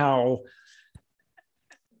realized how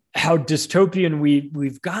dystopian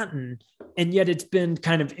we've gotten, and yet it's been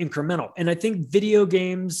kind of incremental. And I think video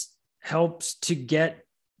games helps to get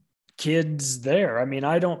kids there. I mean,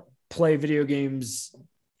 I don't play video games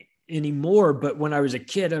anymore, but when I was a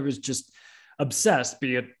kid, I was just obsessed,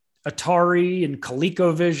 be it Atari and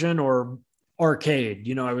ColecoVision or arcade.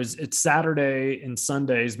 You know, it's Saturday and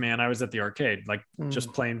Sundays, man, I was at the arcade, like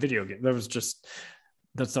just playing video games.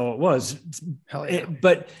 That's all it was. Hell yeah.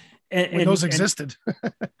 And those existed.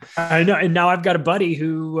 I know. And now I've got a buddy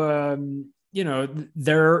who, you know,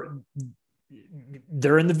 they're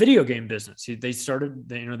in the video game business. They started,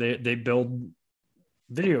 you know, they build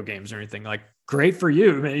video games or anything. Like, great for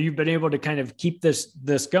you, man. You've been able to kind of keep this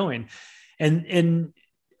going. And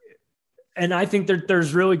I think that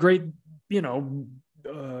there's really great, you know,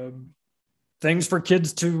 things for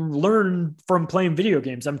kids to learn from playing video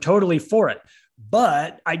games. I'm totally for it.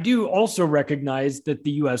 But I do also recognize that the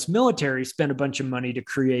U.S. military spent a bunch of money to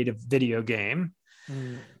create a video game.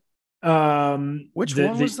 Which one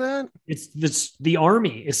was that? It's the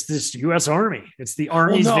Army. It's this U.S. Army. It's the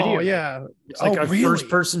Army's video. Yeah, it's like a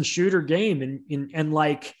first-person shooter game, and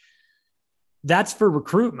like that's for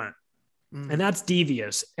recruitment, and that's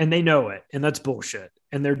devious, and they know it, and that's bullshit,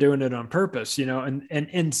 and they're doing it on purpose, you know.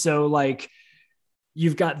 And so like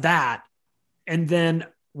you've got that, and then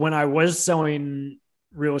when I was selling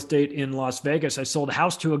real estate in Las Vegas, I sold a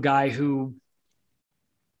house to a guy who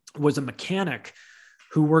was a mechanic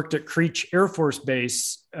who worked at Creech Air Force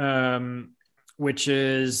Base, which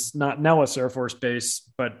is not Nellis Air Force Base,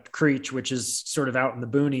 but Creech, which is sort of out in the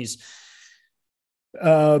boonies.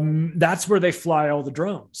 That's where they fly all the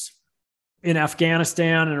drones. In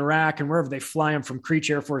Afghanistan and Iraq and wherever, they fly them from Creech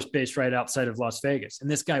Air Force Base right outside of Las Vegas. And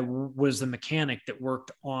this guy was the mechanic that worked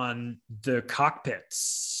on the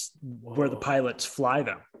cockpits where the pilots fly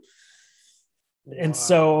them. And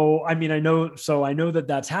so, I mean, I know that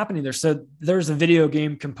that's happening there. So there's a video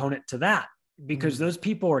game component to that, because those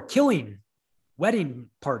people are killing wedding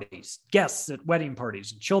parties, guests at wedding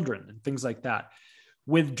parties, and children and things like that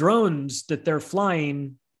with drones that they're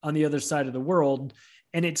flying on the other side of the world.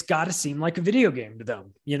 And it's got to seem like a video game to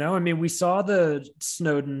them. You know, I mean, we saw the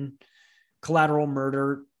Snowden collateral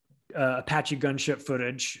murder, Apache gunship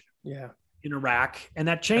footage in Iraq, and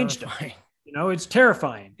that changed it. You know, it's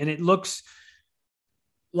terrifying, and it looks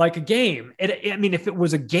like a game. I mean, if it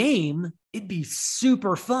was a game, it'd be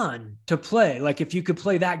super fun to play. Like if you could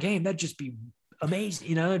play that game, that'd just be amazing.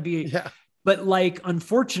 You know, it'd be, but like,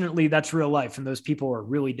 unfortunately that's real life. And those people are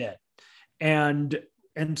really dead. And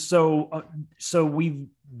so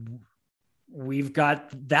we've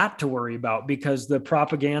got that to worry about, because the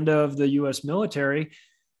propaganda of the US military,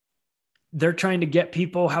 they're trying to get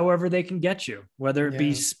people however they can get you, whether it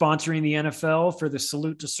be sponsoring the NFL for the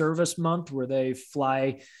Salute to Service month, where they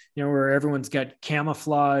fly, you know, where everyone's got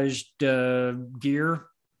camouflaged gear,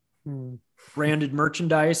 branded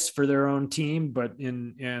merchandise for their own team, but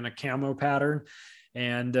in a camo pattern.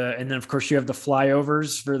 And then of course you have the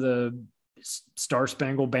flyovers for the Star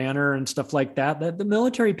Spangled Banner and stuff like that. That the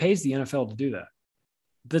military pays the NFL to do that.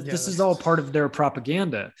 This is all part of their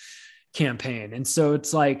propaganda campaign. And so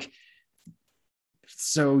it's like,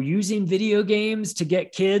 so using video games to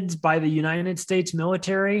get kids by the United States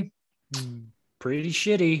military, pretty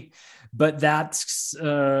shitty, but that's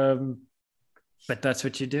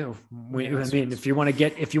what you do. I mean, if you want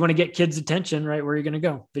to get kids' attention, right, where are you going to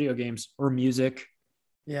go? Video games or music.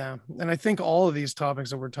 Yeah. And I think all of these topics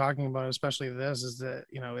that we're talking about, especially this, is that,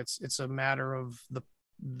 you know, it's a matter of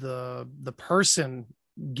the person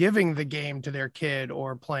giving the game to their kid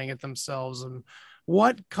or playing it themselves, and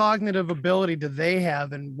what cognitive ability do they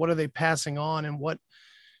have, and what are they passing on, and what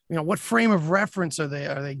frame of reference are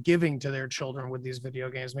they giving to their children with these video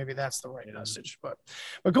games? Maybe that's the right message. But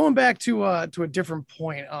going back to a different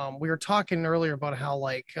point, we were talking earlier about how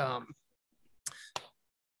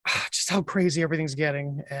just how crazy everything's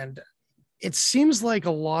getting, and it seems like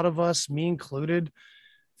a lot of us, me included,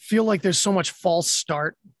 feel like there's so much false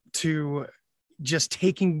start to just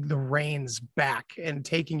taking the reins back and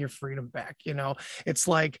taking your freedom back. You know, it's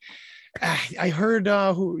like, I heard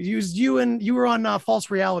who used you, and you were on False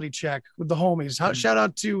Reality Check with the homies. Shout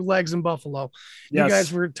out to Legs and Buffalo. You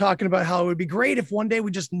guys were talking about how it would be great if one day we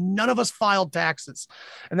just, none of us filed taxes,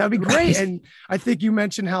 and that'd be great. And I think you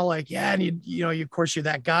mentioned how and you know, of course you're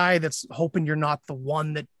that guy that's hoping you're not the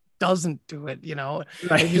one that doesn't do it, you know,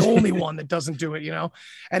 the only one that doesn't do it, you know.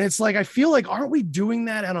 And it's like, I feel like, aren't we doing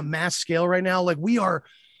that on a mass scale right now? Like, we are,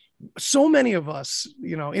 so many of us,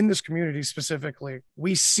 you know, in this community specifically,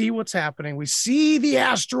 we see what's happening. We see the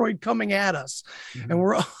asteroid coming at us, and a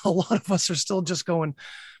lot of us are still just going,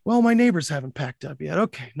 well, my neighbors haven't packed up yet.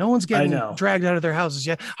 Okay. No one's getting dragged out of their houses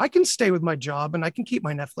yet. I can stay with my job, and I can keep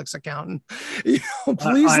my Netflix account. And, you know,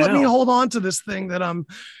 please let me hold on to this thing that I'm,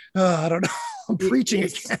 I don't know, I'm preaching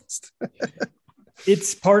against.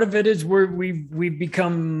 It's part of it is where we've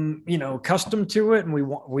become, you know, accustomed to it, and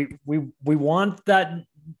we want that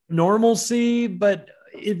normalcy, but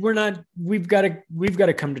we're not. We've got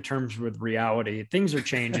to come to terms with reality. Things are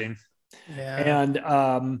changing.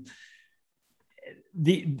 And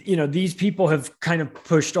these people have kind of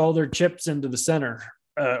pushed all their chips into the center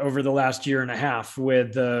over the last year and a half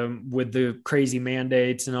with the crazy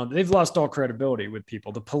mandates and all. They've lost all credibility with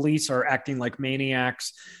people. The police are acting like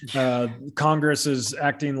maniacs. Congress is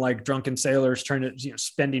acting like drunken sailors, trying to, you know,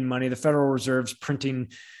 spending money. The Federal Reserve's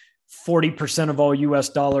printing 40% of all US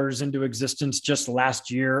dollars into existence just last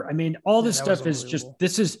year. I mean, all this stuff is just,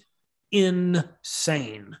 this is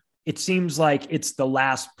insane. It seems like it's the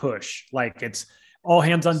last push. Like, it's all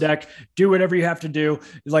hands on deck, do whatever you have to do.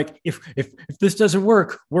 Like, if this doesn't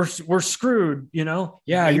work, we're screwed, you know?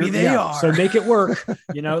 Yeah. Maybe they are. So make it work.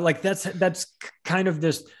 You know, like that's kind of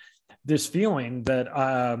this feeling that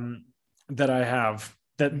that I have,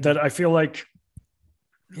 that I feel like,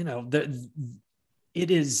 you know, that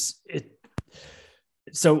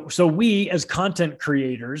so we as content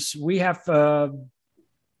creators, we have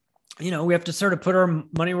we have to sort of put our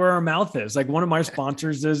money where our mouth is. Like, one of my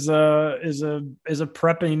sponsors is a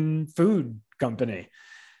prepping food company.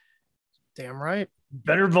 Damn right.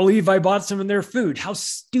 Better believe I bought some of their food. How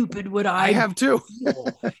stupid would I have too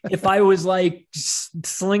if I was like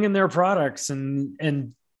slinging their products and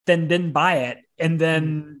then didn't buy it, and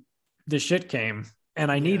then the shit came and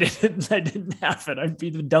I needed it and I didn't have it. I'd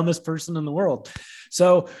be the dumbest person in the world.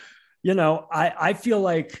 So, you know, I feel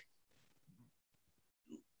like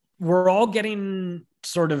we're all getting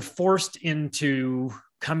sort of forced into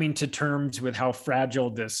coming to terms with how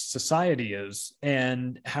fragile this society is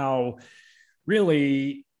and how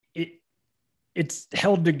really it's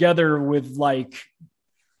held together with like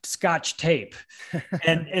Scotch tape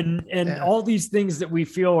and all these things that we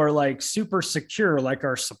feel are like super secure, like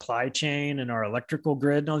our supply chain and our electrical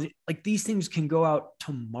grid. And like these things can go out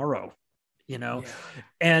tomorrow, you know?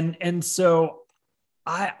 Yeah. And so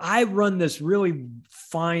I run this really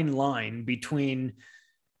fine line between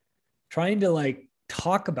trying to like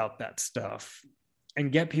talk about that stuff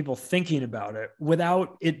and get people thinking about it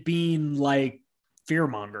without it being like fear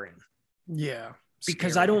mongering. Yeah.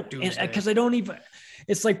 Because I don't even,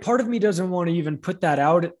 it's like part of me doesn't want to even put that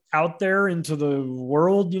out there into the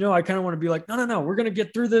world. You know, I kind of want to be like, no, we're going to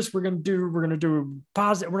get through this. We're going to do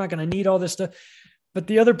positive. We're not going to need all this stuff. But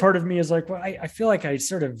the other part of me is like, well, I feel like I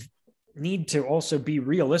sort of need to also be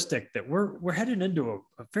realistic that we're headed into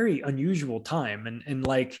a very unusual time. And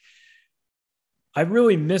like, I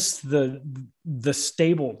really miss the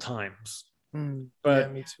stable times. But yeah,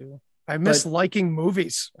 me too. I miss liking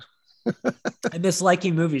movies. I miss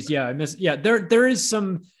liking movies. Yeah. There is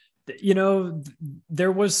some, you know,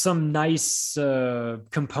 there was some nice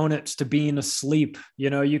components to being asleep. You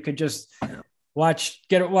know, you could just watch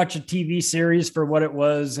a TV series for what it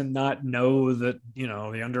was and not know that, you know,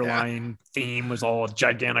 the underlying theme was all a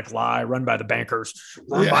gigantic lie run by the bankers,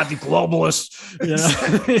 run by the globalists, you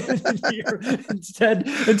know. instead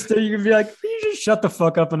you can be like, you just shut the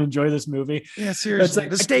fuck up and enjoy this movie. Yeah, seriously.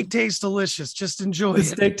 Like, the steak tastes delicious. Just enjoy it. The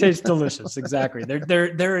steak tastes delicious. Exactly.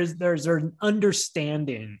 There's an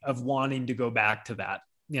understanding of wanting to go back to that.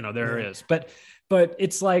 You know, there is, but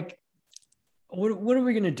it's like, what are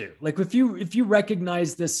we going to do? Like, if you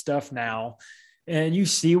recognize this stuff now and you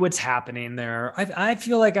see what's happening there, I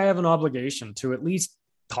feel like I have an obligation to at least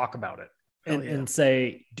talk about it and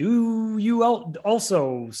say, do you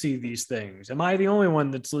also see these things? Am I the only one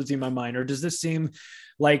that's losing my mind? Or does this seem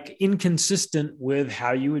like inconsistent with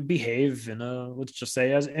how you would behave in let's just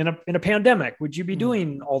say as in a pandemic? Would you be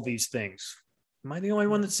doing all these things? Am I the only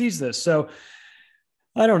one that sees this? So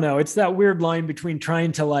I don't know. It's that weird line between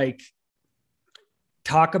trying to like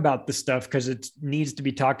talk about the stuff because it needs to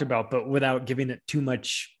be talked about, but without giving it too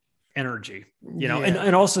much energy, you know,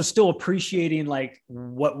 and also still appreciating like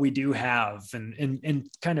what we do have and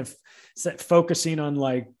kind of focusing on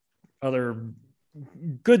like other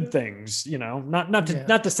good things, you know, not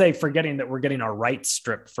to say forgetting that we're getting our rights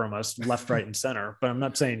stripped from us left, right, and center, but I'm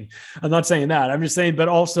not saying that. I'm just saying, but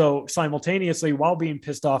also simultaneously while being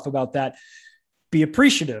pissed off about that, be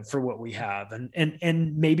appreciative for what we have.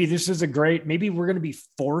 And maybe this is maybe we're going to be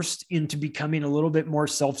forced into becoming a little bit more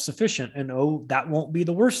self-sufficient, and that won't be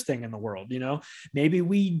the worst thing in the world. You know, maybe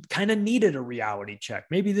we kind of needed a reality check.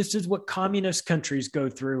 Maybe this is what communist countries go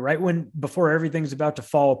through, right? Before everything's about to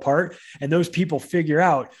fall apart and those people figure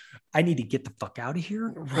out, I need to get the fuck out of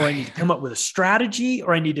here, or I need to come up with a strategy,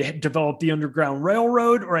 or I need to develop the Underground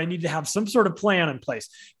Railroad, or I need to have some sort of plan in place.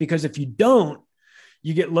 Because if you don't,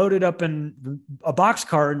 you get loaded up in a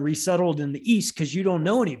boxcar and resettled in the East because you don't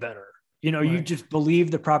know any better. You know, you just believe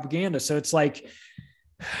the propaganda. So it's like,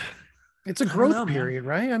 it's a growth period,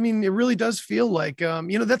 right? I mean, it really does feel like,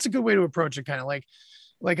 you know, that's a good way to approach it. Kind of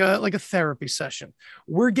like a therapy session.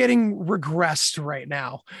 We're getting regressed right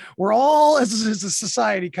now. We're all as a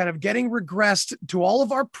society kind of getting regressed to all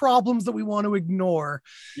of our problems that we want to ignore.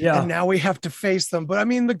 Yeah. And now we have to face them. But I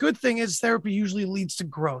mean, the good thing is therapy usually leads to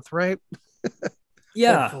growth, right?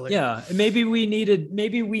 Yeah. Hopefully. Yeah. Maybe we needed that.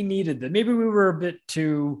 Maybe we were a bit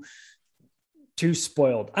too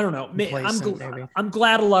spoiled. I don't know. I'm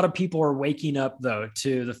glad a lot of people are waking up though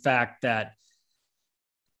to the fact that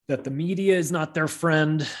the media is not their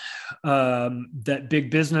friend, that big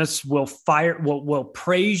business will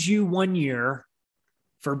praise you one year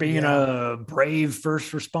for being a brave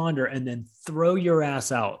first responder and then throw your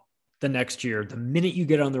ass out the next year, the minute you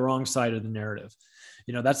get on the wrong side of the narrative.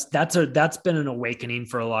 You know, that's been an awakening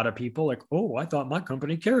for a lot of people. Like, oh, I thought my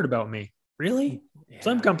company cared about me. Really? Yeah.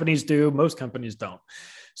 Some companies do, most companies don't.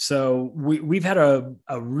 So we've had a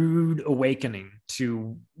rude awakening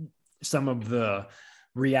to some of the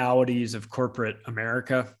realities of corporate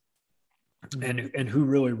America and who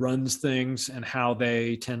really runs things and how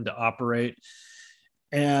they tend to operate.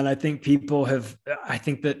 And I think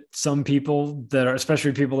that some people that are,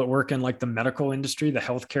 especially people that work in like the medical industry, the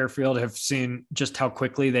healthcare field, have seen just how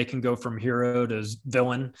quickly they can go from hero to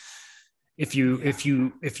villain. If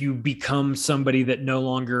you become somebody that no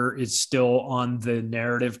longer is still on the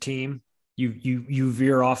narrative team, you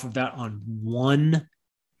veer off of that on one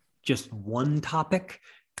topic,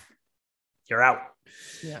 you're out.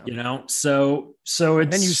 Yeah. You know, so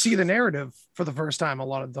and then you see the narrative for the first time. A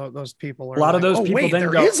lot of those people are then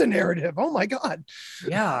there is a narrative. Oh my God.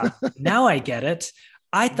 Yeah. Now I get it.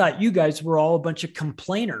 I thought you guys were all a bunch of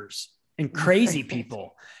complainers and crazy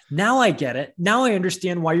people. Now I get it. Now I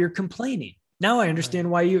understand why you're complaining. Now I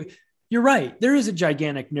understand why you're right. There is a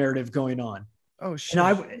gigantic narrative going on. Oh shit.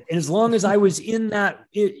 And as long as I was in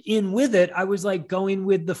with it, I was like going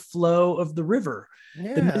with the flow of the river.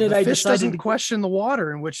 Yeah, the minute the fish doesn't question the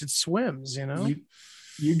water in which it swims, you know?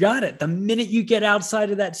 You got it. The minute you get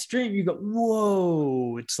outside of that stream, you go,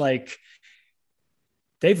 whoa. It's like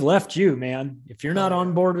they've left you, man. If you're not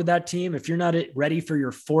on board with that team, if you're not ready for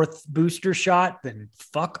your 4th booster shot, then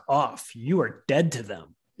fuck off. You are dead to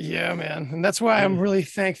them. Yeah, man. And that's why I'm really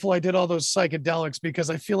thankful I did all those psychedelics, because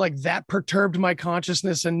I feel like that perturbed my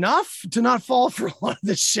consciousness enough to not fall for a lot of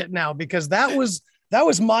this shit now, because that was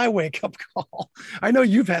my wake up call. I know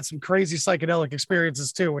you've had some crazy psychedelic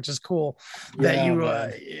experiences too, which is cool.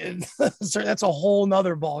 So that's a whole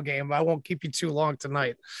nother ball game. I won't keep you too long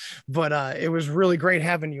tonight, but it was really great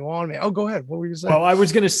having you on, man. Oh, go ahead. What were you saying? Well, I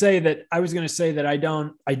was going to say that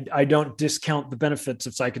I don't discount the benefits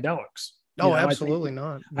of psychedelics. Oh, absolutely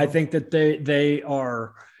not. No. I think that they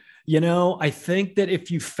are, you know, I think that if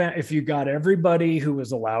you got everybody who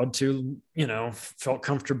was allowed to, you know, felt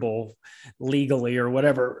comfortable legally or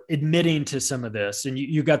whatever, admitting to some of this, and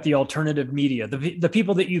you got the alternative media, the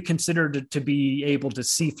people that you consider to be able to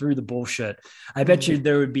see through the bullshit, I bet you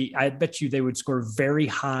they would score very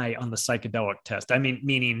high on the psychedelic test. I mean,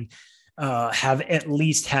 meaning have at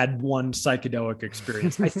least had one psychedelic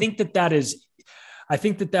experience. I think that is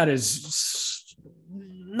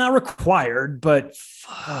not required, but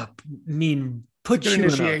puts you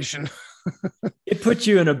initiation. It puts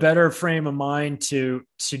you in a better frame of mind to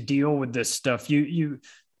deal with this stuff.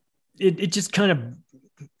 It just kind of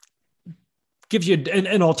gives you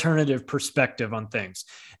an alternative perspective on things.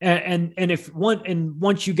 And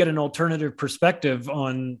once you get an alternative perspective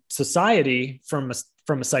on society from a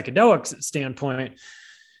psychedelic standpoint,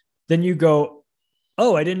 then you go,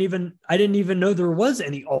 oh, I didn't even know there was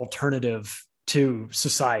any alternative to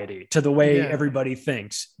society, to the way everybody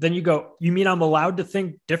thinks. Then you go, you mean I'm allowed to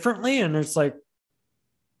think differently? And it's like,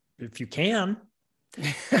 if you can,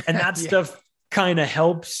 and that stuff kind of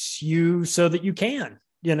helps you so that you can,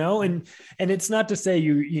 you know, and it's not to say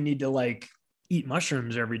you need to like eat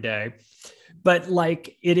mushrooms every day, but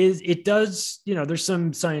like it does, you know, there's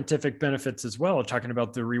some scientific benefits as well, talking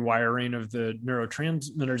about the rewiring of the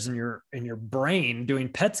neurotransmitters in your brain, doing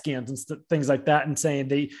PET scans and things like that, and saying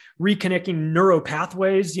they reconnecting neural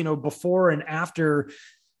pathways, you know, before and after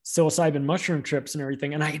psilocybin mushroom trips and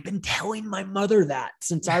everything. And I had been telling my mother that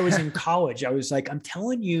since I was in college. I was like, I'm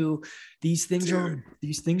telling you, these things are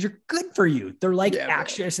good for you. They're like,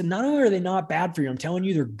 actually, I said, not only are they not bad for you, I'm telling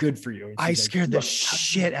you, they're good for you. I scared the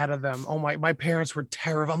shit out of them. Oh my parents were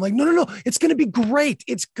terrified. I'm like, no, it's going to be great.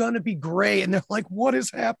 It's going to be great. And they're like, what is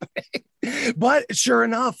happening? But sure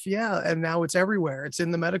enough. Yeah. And now it's everywhere. It's in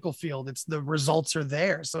the medical field. The results are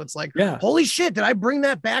there. So it's like, holy shit, did I bring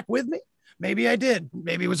that back with me? Maybe I did.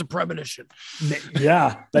 Maybe it was a premonition.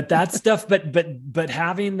 Yeah, but that stuff, but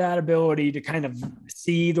having that ability to kind of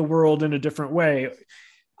see the world in a different way,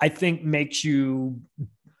 I think makes you,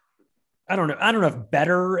 I don't know if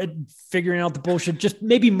better at figuring out the bullshit, just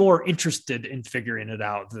maybe more interested in figuring it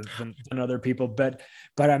out than other people. But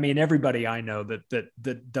I mean, everybody I know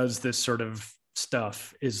that does this sort of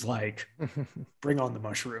stuff is like, bring on the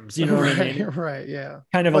mushrooms, you know what I mean? Right. Yeah.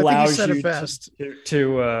 Kind of allows you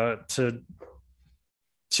to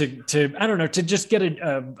I don't know, to just get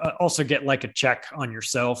also get like a check on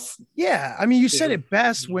yourself. Yeah. I mean, you said it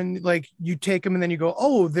best when like you take them and then you go,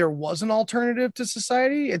 oh, there was an alternative to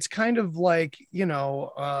society. It's kind of like, you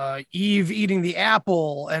know, Eve eating the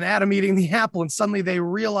apple and Adam eating the apple, and suddenly they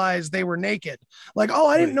realized they were naked. Like, oh,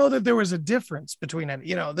 I didn't know that there was a difference between it.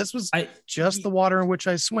 You know, this was just the water in which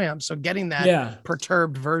I swam. So getting that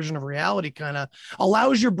perturbed version of reality kind of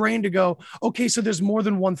allows your brain to go, okay, so there's more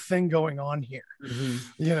than one thing going on here. Mm-hmm.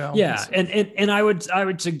 You know, and I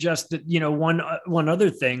would suggest that, you know, one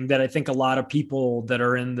other thing that I think a lot of people that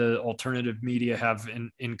are in the alternative media have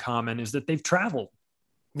in common is that they've traveled,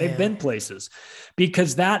 they've been places,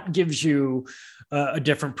 because that gives you a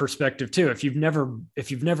different perspective too. If you've never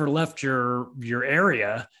left your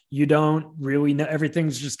area, you don't really know.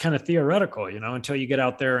 Everything's just kind of theoretical, you know, until you get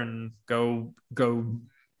out there and go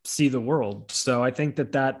see the world. So I think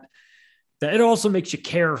that it also makes you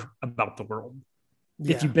care about the world.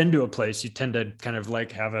 If you've been to a place, you tend to kind of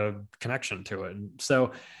like have a connection to it. And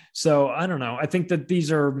so I don't know. I think that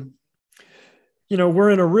these are, you know, we're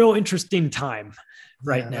in a real interesting time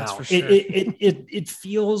right Yeah, now. that's for sure. It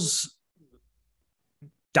feels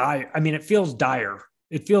dire. I mean, it feels dire.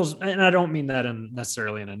 It feels, and I don't mean that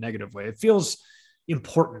necessarily in a negative way. It feels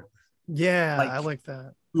important. Yeah, I like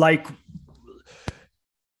that. Like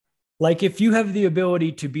if you have the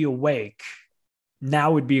ability to be awake,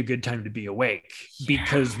 now would be a good time to be awake,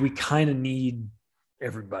 because we kind of need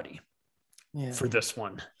everybody for this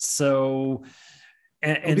one. So,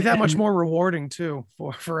 it'll be that much more rewarding too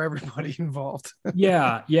for everybody involved.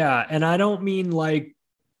 yeah. And I don't mean like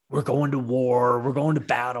we're going to war, we're going to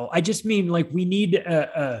battle. I just mean like we need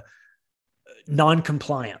a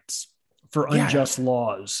non-compliance for unjust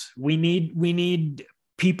laws. We need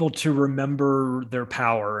people to remember their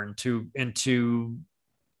power and to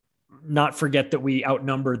not forget that we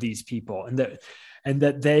outnumber these people, and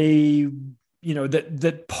that they,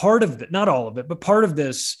 that part of it, not all of it, but part of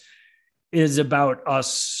this is about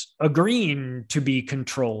us agreeing to be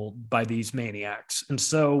controlled by these maniacs. And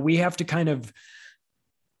so we have to kind of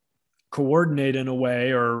coordinate in a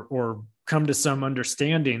way, or come to some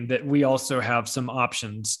understanding that we also have some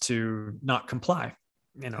options to not comply,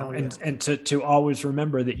 and to always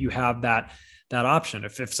remember that you have that option.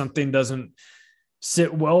 If something doesn't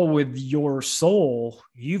sit well with your soul,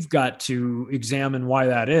 you've got to examine why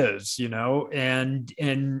that is, and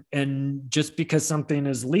just because something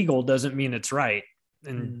is legal doesn't mean it's right.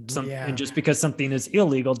 And just because something is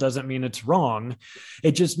illegal doesn't mean it's wrong.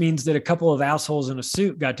 It just means that a couple of assholes in a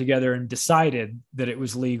suit got together and decided that it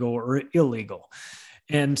was legal or illegal.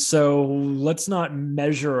 And so let's not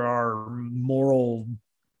measure our moral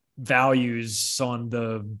values on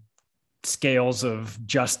the scales of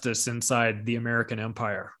justice inside the American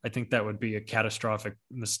empire. I think that would be a catastrophic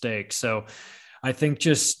mistake. So I think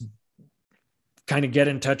just kind of get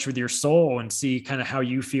in touch with your soul and see kind of how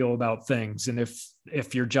you feel about things. And if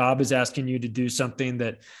your job is asking you to do something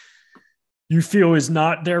that you feel is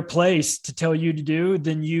not their place to tell you to do,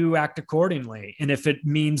 then you act accordingly. And if it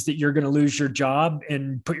means that you're going to lose your job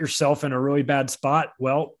and put yourself in a really bad spot,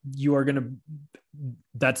 well, you are going to,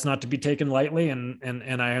 that's not to be taken lightly.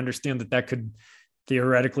 And I understand that could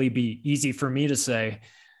theoretically be easy for me to say.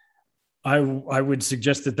 I would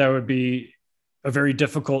suggest that would be a very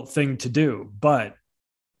difficult thing to do, but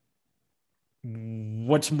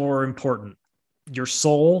what's more important, your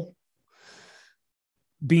soul,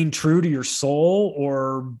 being true to your soul,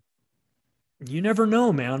 or you never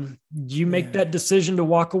know, man. You make that decision to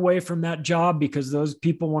walk away from that job because those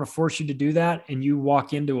people want to force you to do that, and you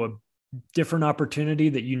walk into a different opportunity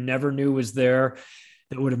that you never knew was there,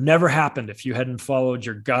 that would have never happened if you hadn't followed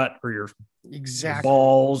your gut or your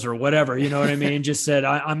balls or whatever, you know what I mean? Just said,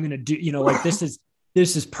 I'm going to do, like, this is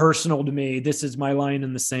personal to me. This is my line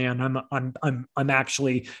in the sand. I'm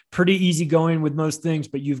actually pretty easygoing with most things,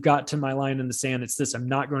 but you've got to my line in the sand. It's this, I'm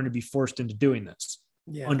not going to be forced into doing this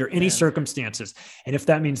under any circumstances. And if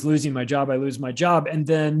that means losing my job, I lose my job. And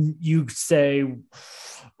then you say,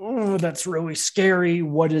 oh, that's really scary.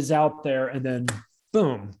 What is out there? And then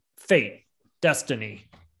boom, fate, destiny.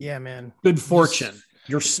 Yeah, man. Good fortune.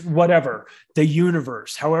 Your whatever, the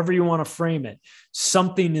universe, however you want to frame it,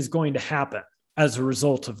 something is going to happen as a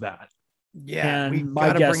result of that. Yeah. And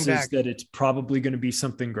my guess is that it's probably going to be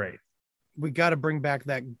something great. We got to bring back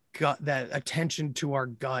that gut, that attention to our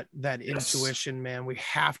gut, that intuition, man. We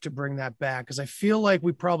have to bring that back, because I feel like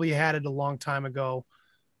we probably had it a long time ago,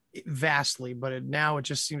 vastly, but now it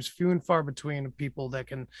just seems few and far between of people that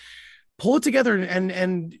can pull it together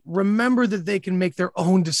and remember that they can make their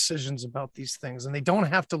own decisions about these things, and they don't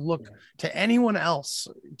have to look to anyone else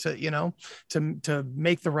to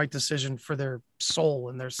make the right decision for their soul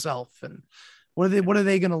and their self. And what are you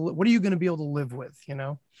going to be able to live with?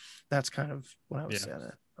 That's kind of what I was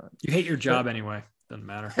saying. You hate your job anyway. Doesn't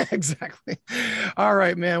matter. Exactly. All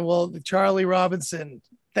right, man. Well, Charlie Robinson,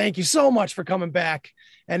 thank you so much for coming back.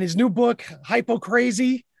 And his new book,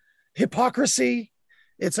 Hypocrazy, Hypocrazy,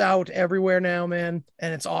 it's out everywhere now, man.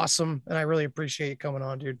 And it's awesome. And I really appreciate you coming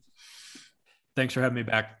on, dude. Thanks for having me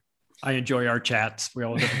back. I enjoy our chats. We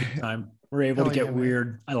all have a good time. We're able to get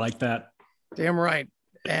weird. I like that. Damn right.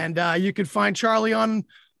 And you can find Charlie on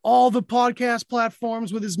all the podcast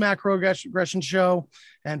platforms with his Macroaggression show,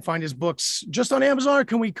 and find his books just on Amazon. Or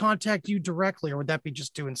can we contact you directly, or would that be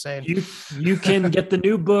just too insane? You can get the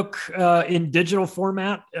new book in digital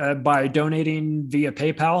format by donating via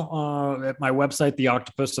PayPal at my website,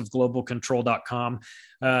 theoctopusofglobalcontrol.com.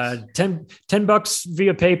 $10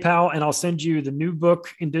 via PayPal, and I'll send you the new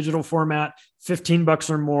book in digital format. $15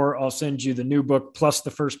 or more, I'll send you the new book plus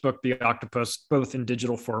the first book, The Octopus, both in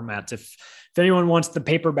digital formats. If anyone wants the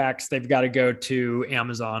paperbacks, they've got to go to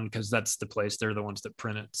Amazon, because that's the place. They're the ones that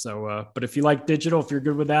print it. So, but if you like digital, if you're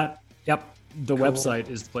good with that, yep, the website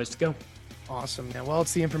is the place to go. Awesome, man. Well,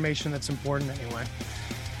 it's the information that's important anyway.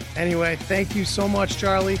 Anyway, thank you so much,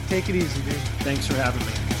 Charlie. Take it easy, dude. Thanks for having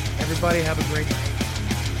me. Everybody have a great night.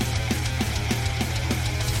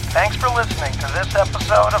 Thanks for listening to this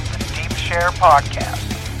episode of the Deep Share Podcast.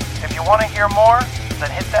 If you want to hear more,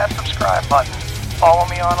 then hit that subscribe button. Follow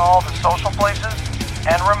me on all the social places.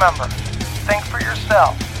 And remember, think for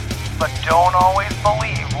yourself, but don't always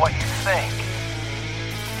believe what you think.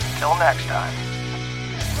 Till next time.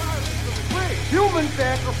 Human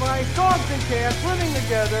sacrifice, dogs and cats living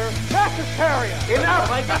together, that's hysteria. Enough,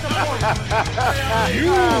 I get the point.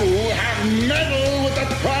 You have meddled with the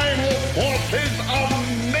primal forces of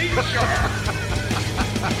nature.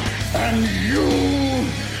 And you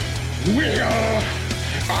will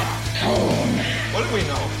atone. What do we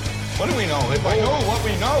know? What do we know? If I know what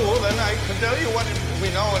we know, then I can tell you what we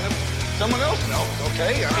know, and if someone else knows,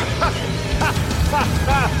 okay?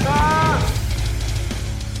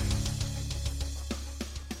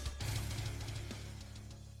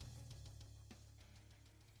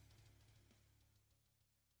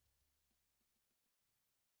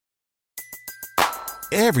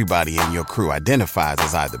 Everybody in your crew identifies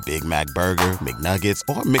as either Big Mac Burger, McNuggets,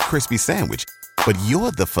 or McCrispy Sandwich. But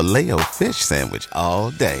you're the Filet-O-Fish Sandwich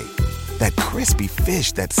all day. That crispy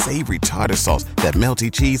fish, that savory tartar sauce, that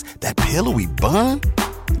melty cheese, that pillowy bun.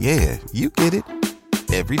 Yeah, you get it.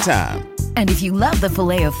 Every time. And if you love the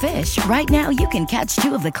Filet-O-Fish, right now you can catch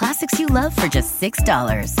 2 of the classics you love for just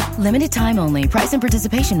 $6. Limited time only. Price and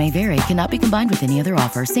participation may vary. Cannot be combined with any other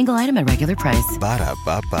offer. Single item at regular price.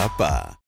 Ba-da-ba-ba-ba.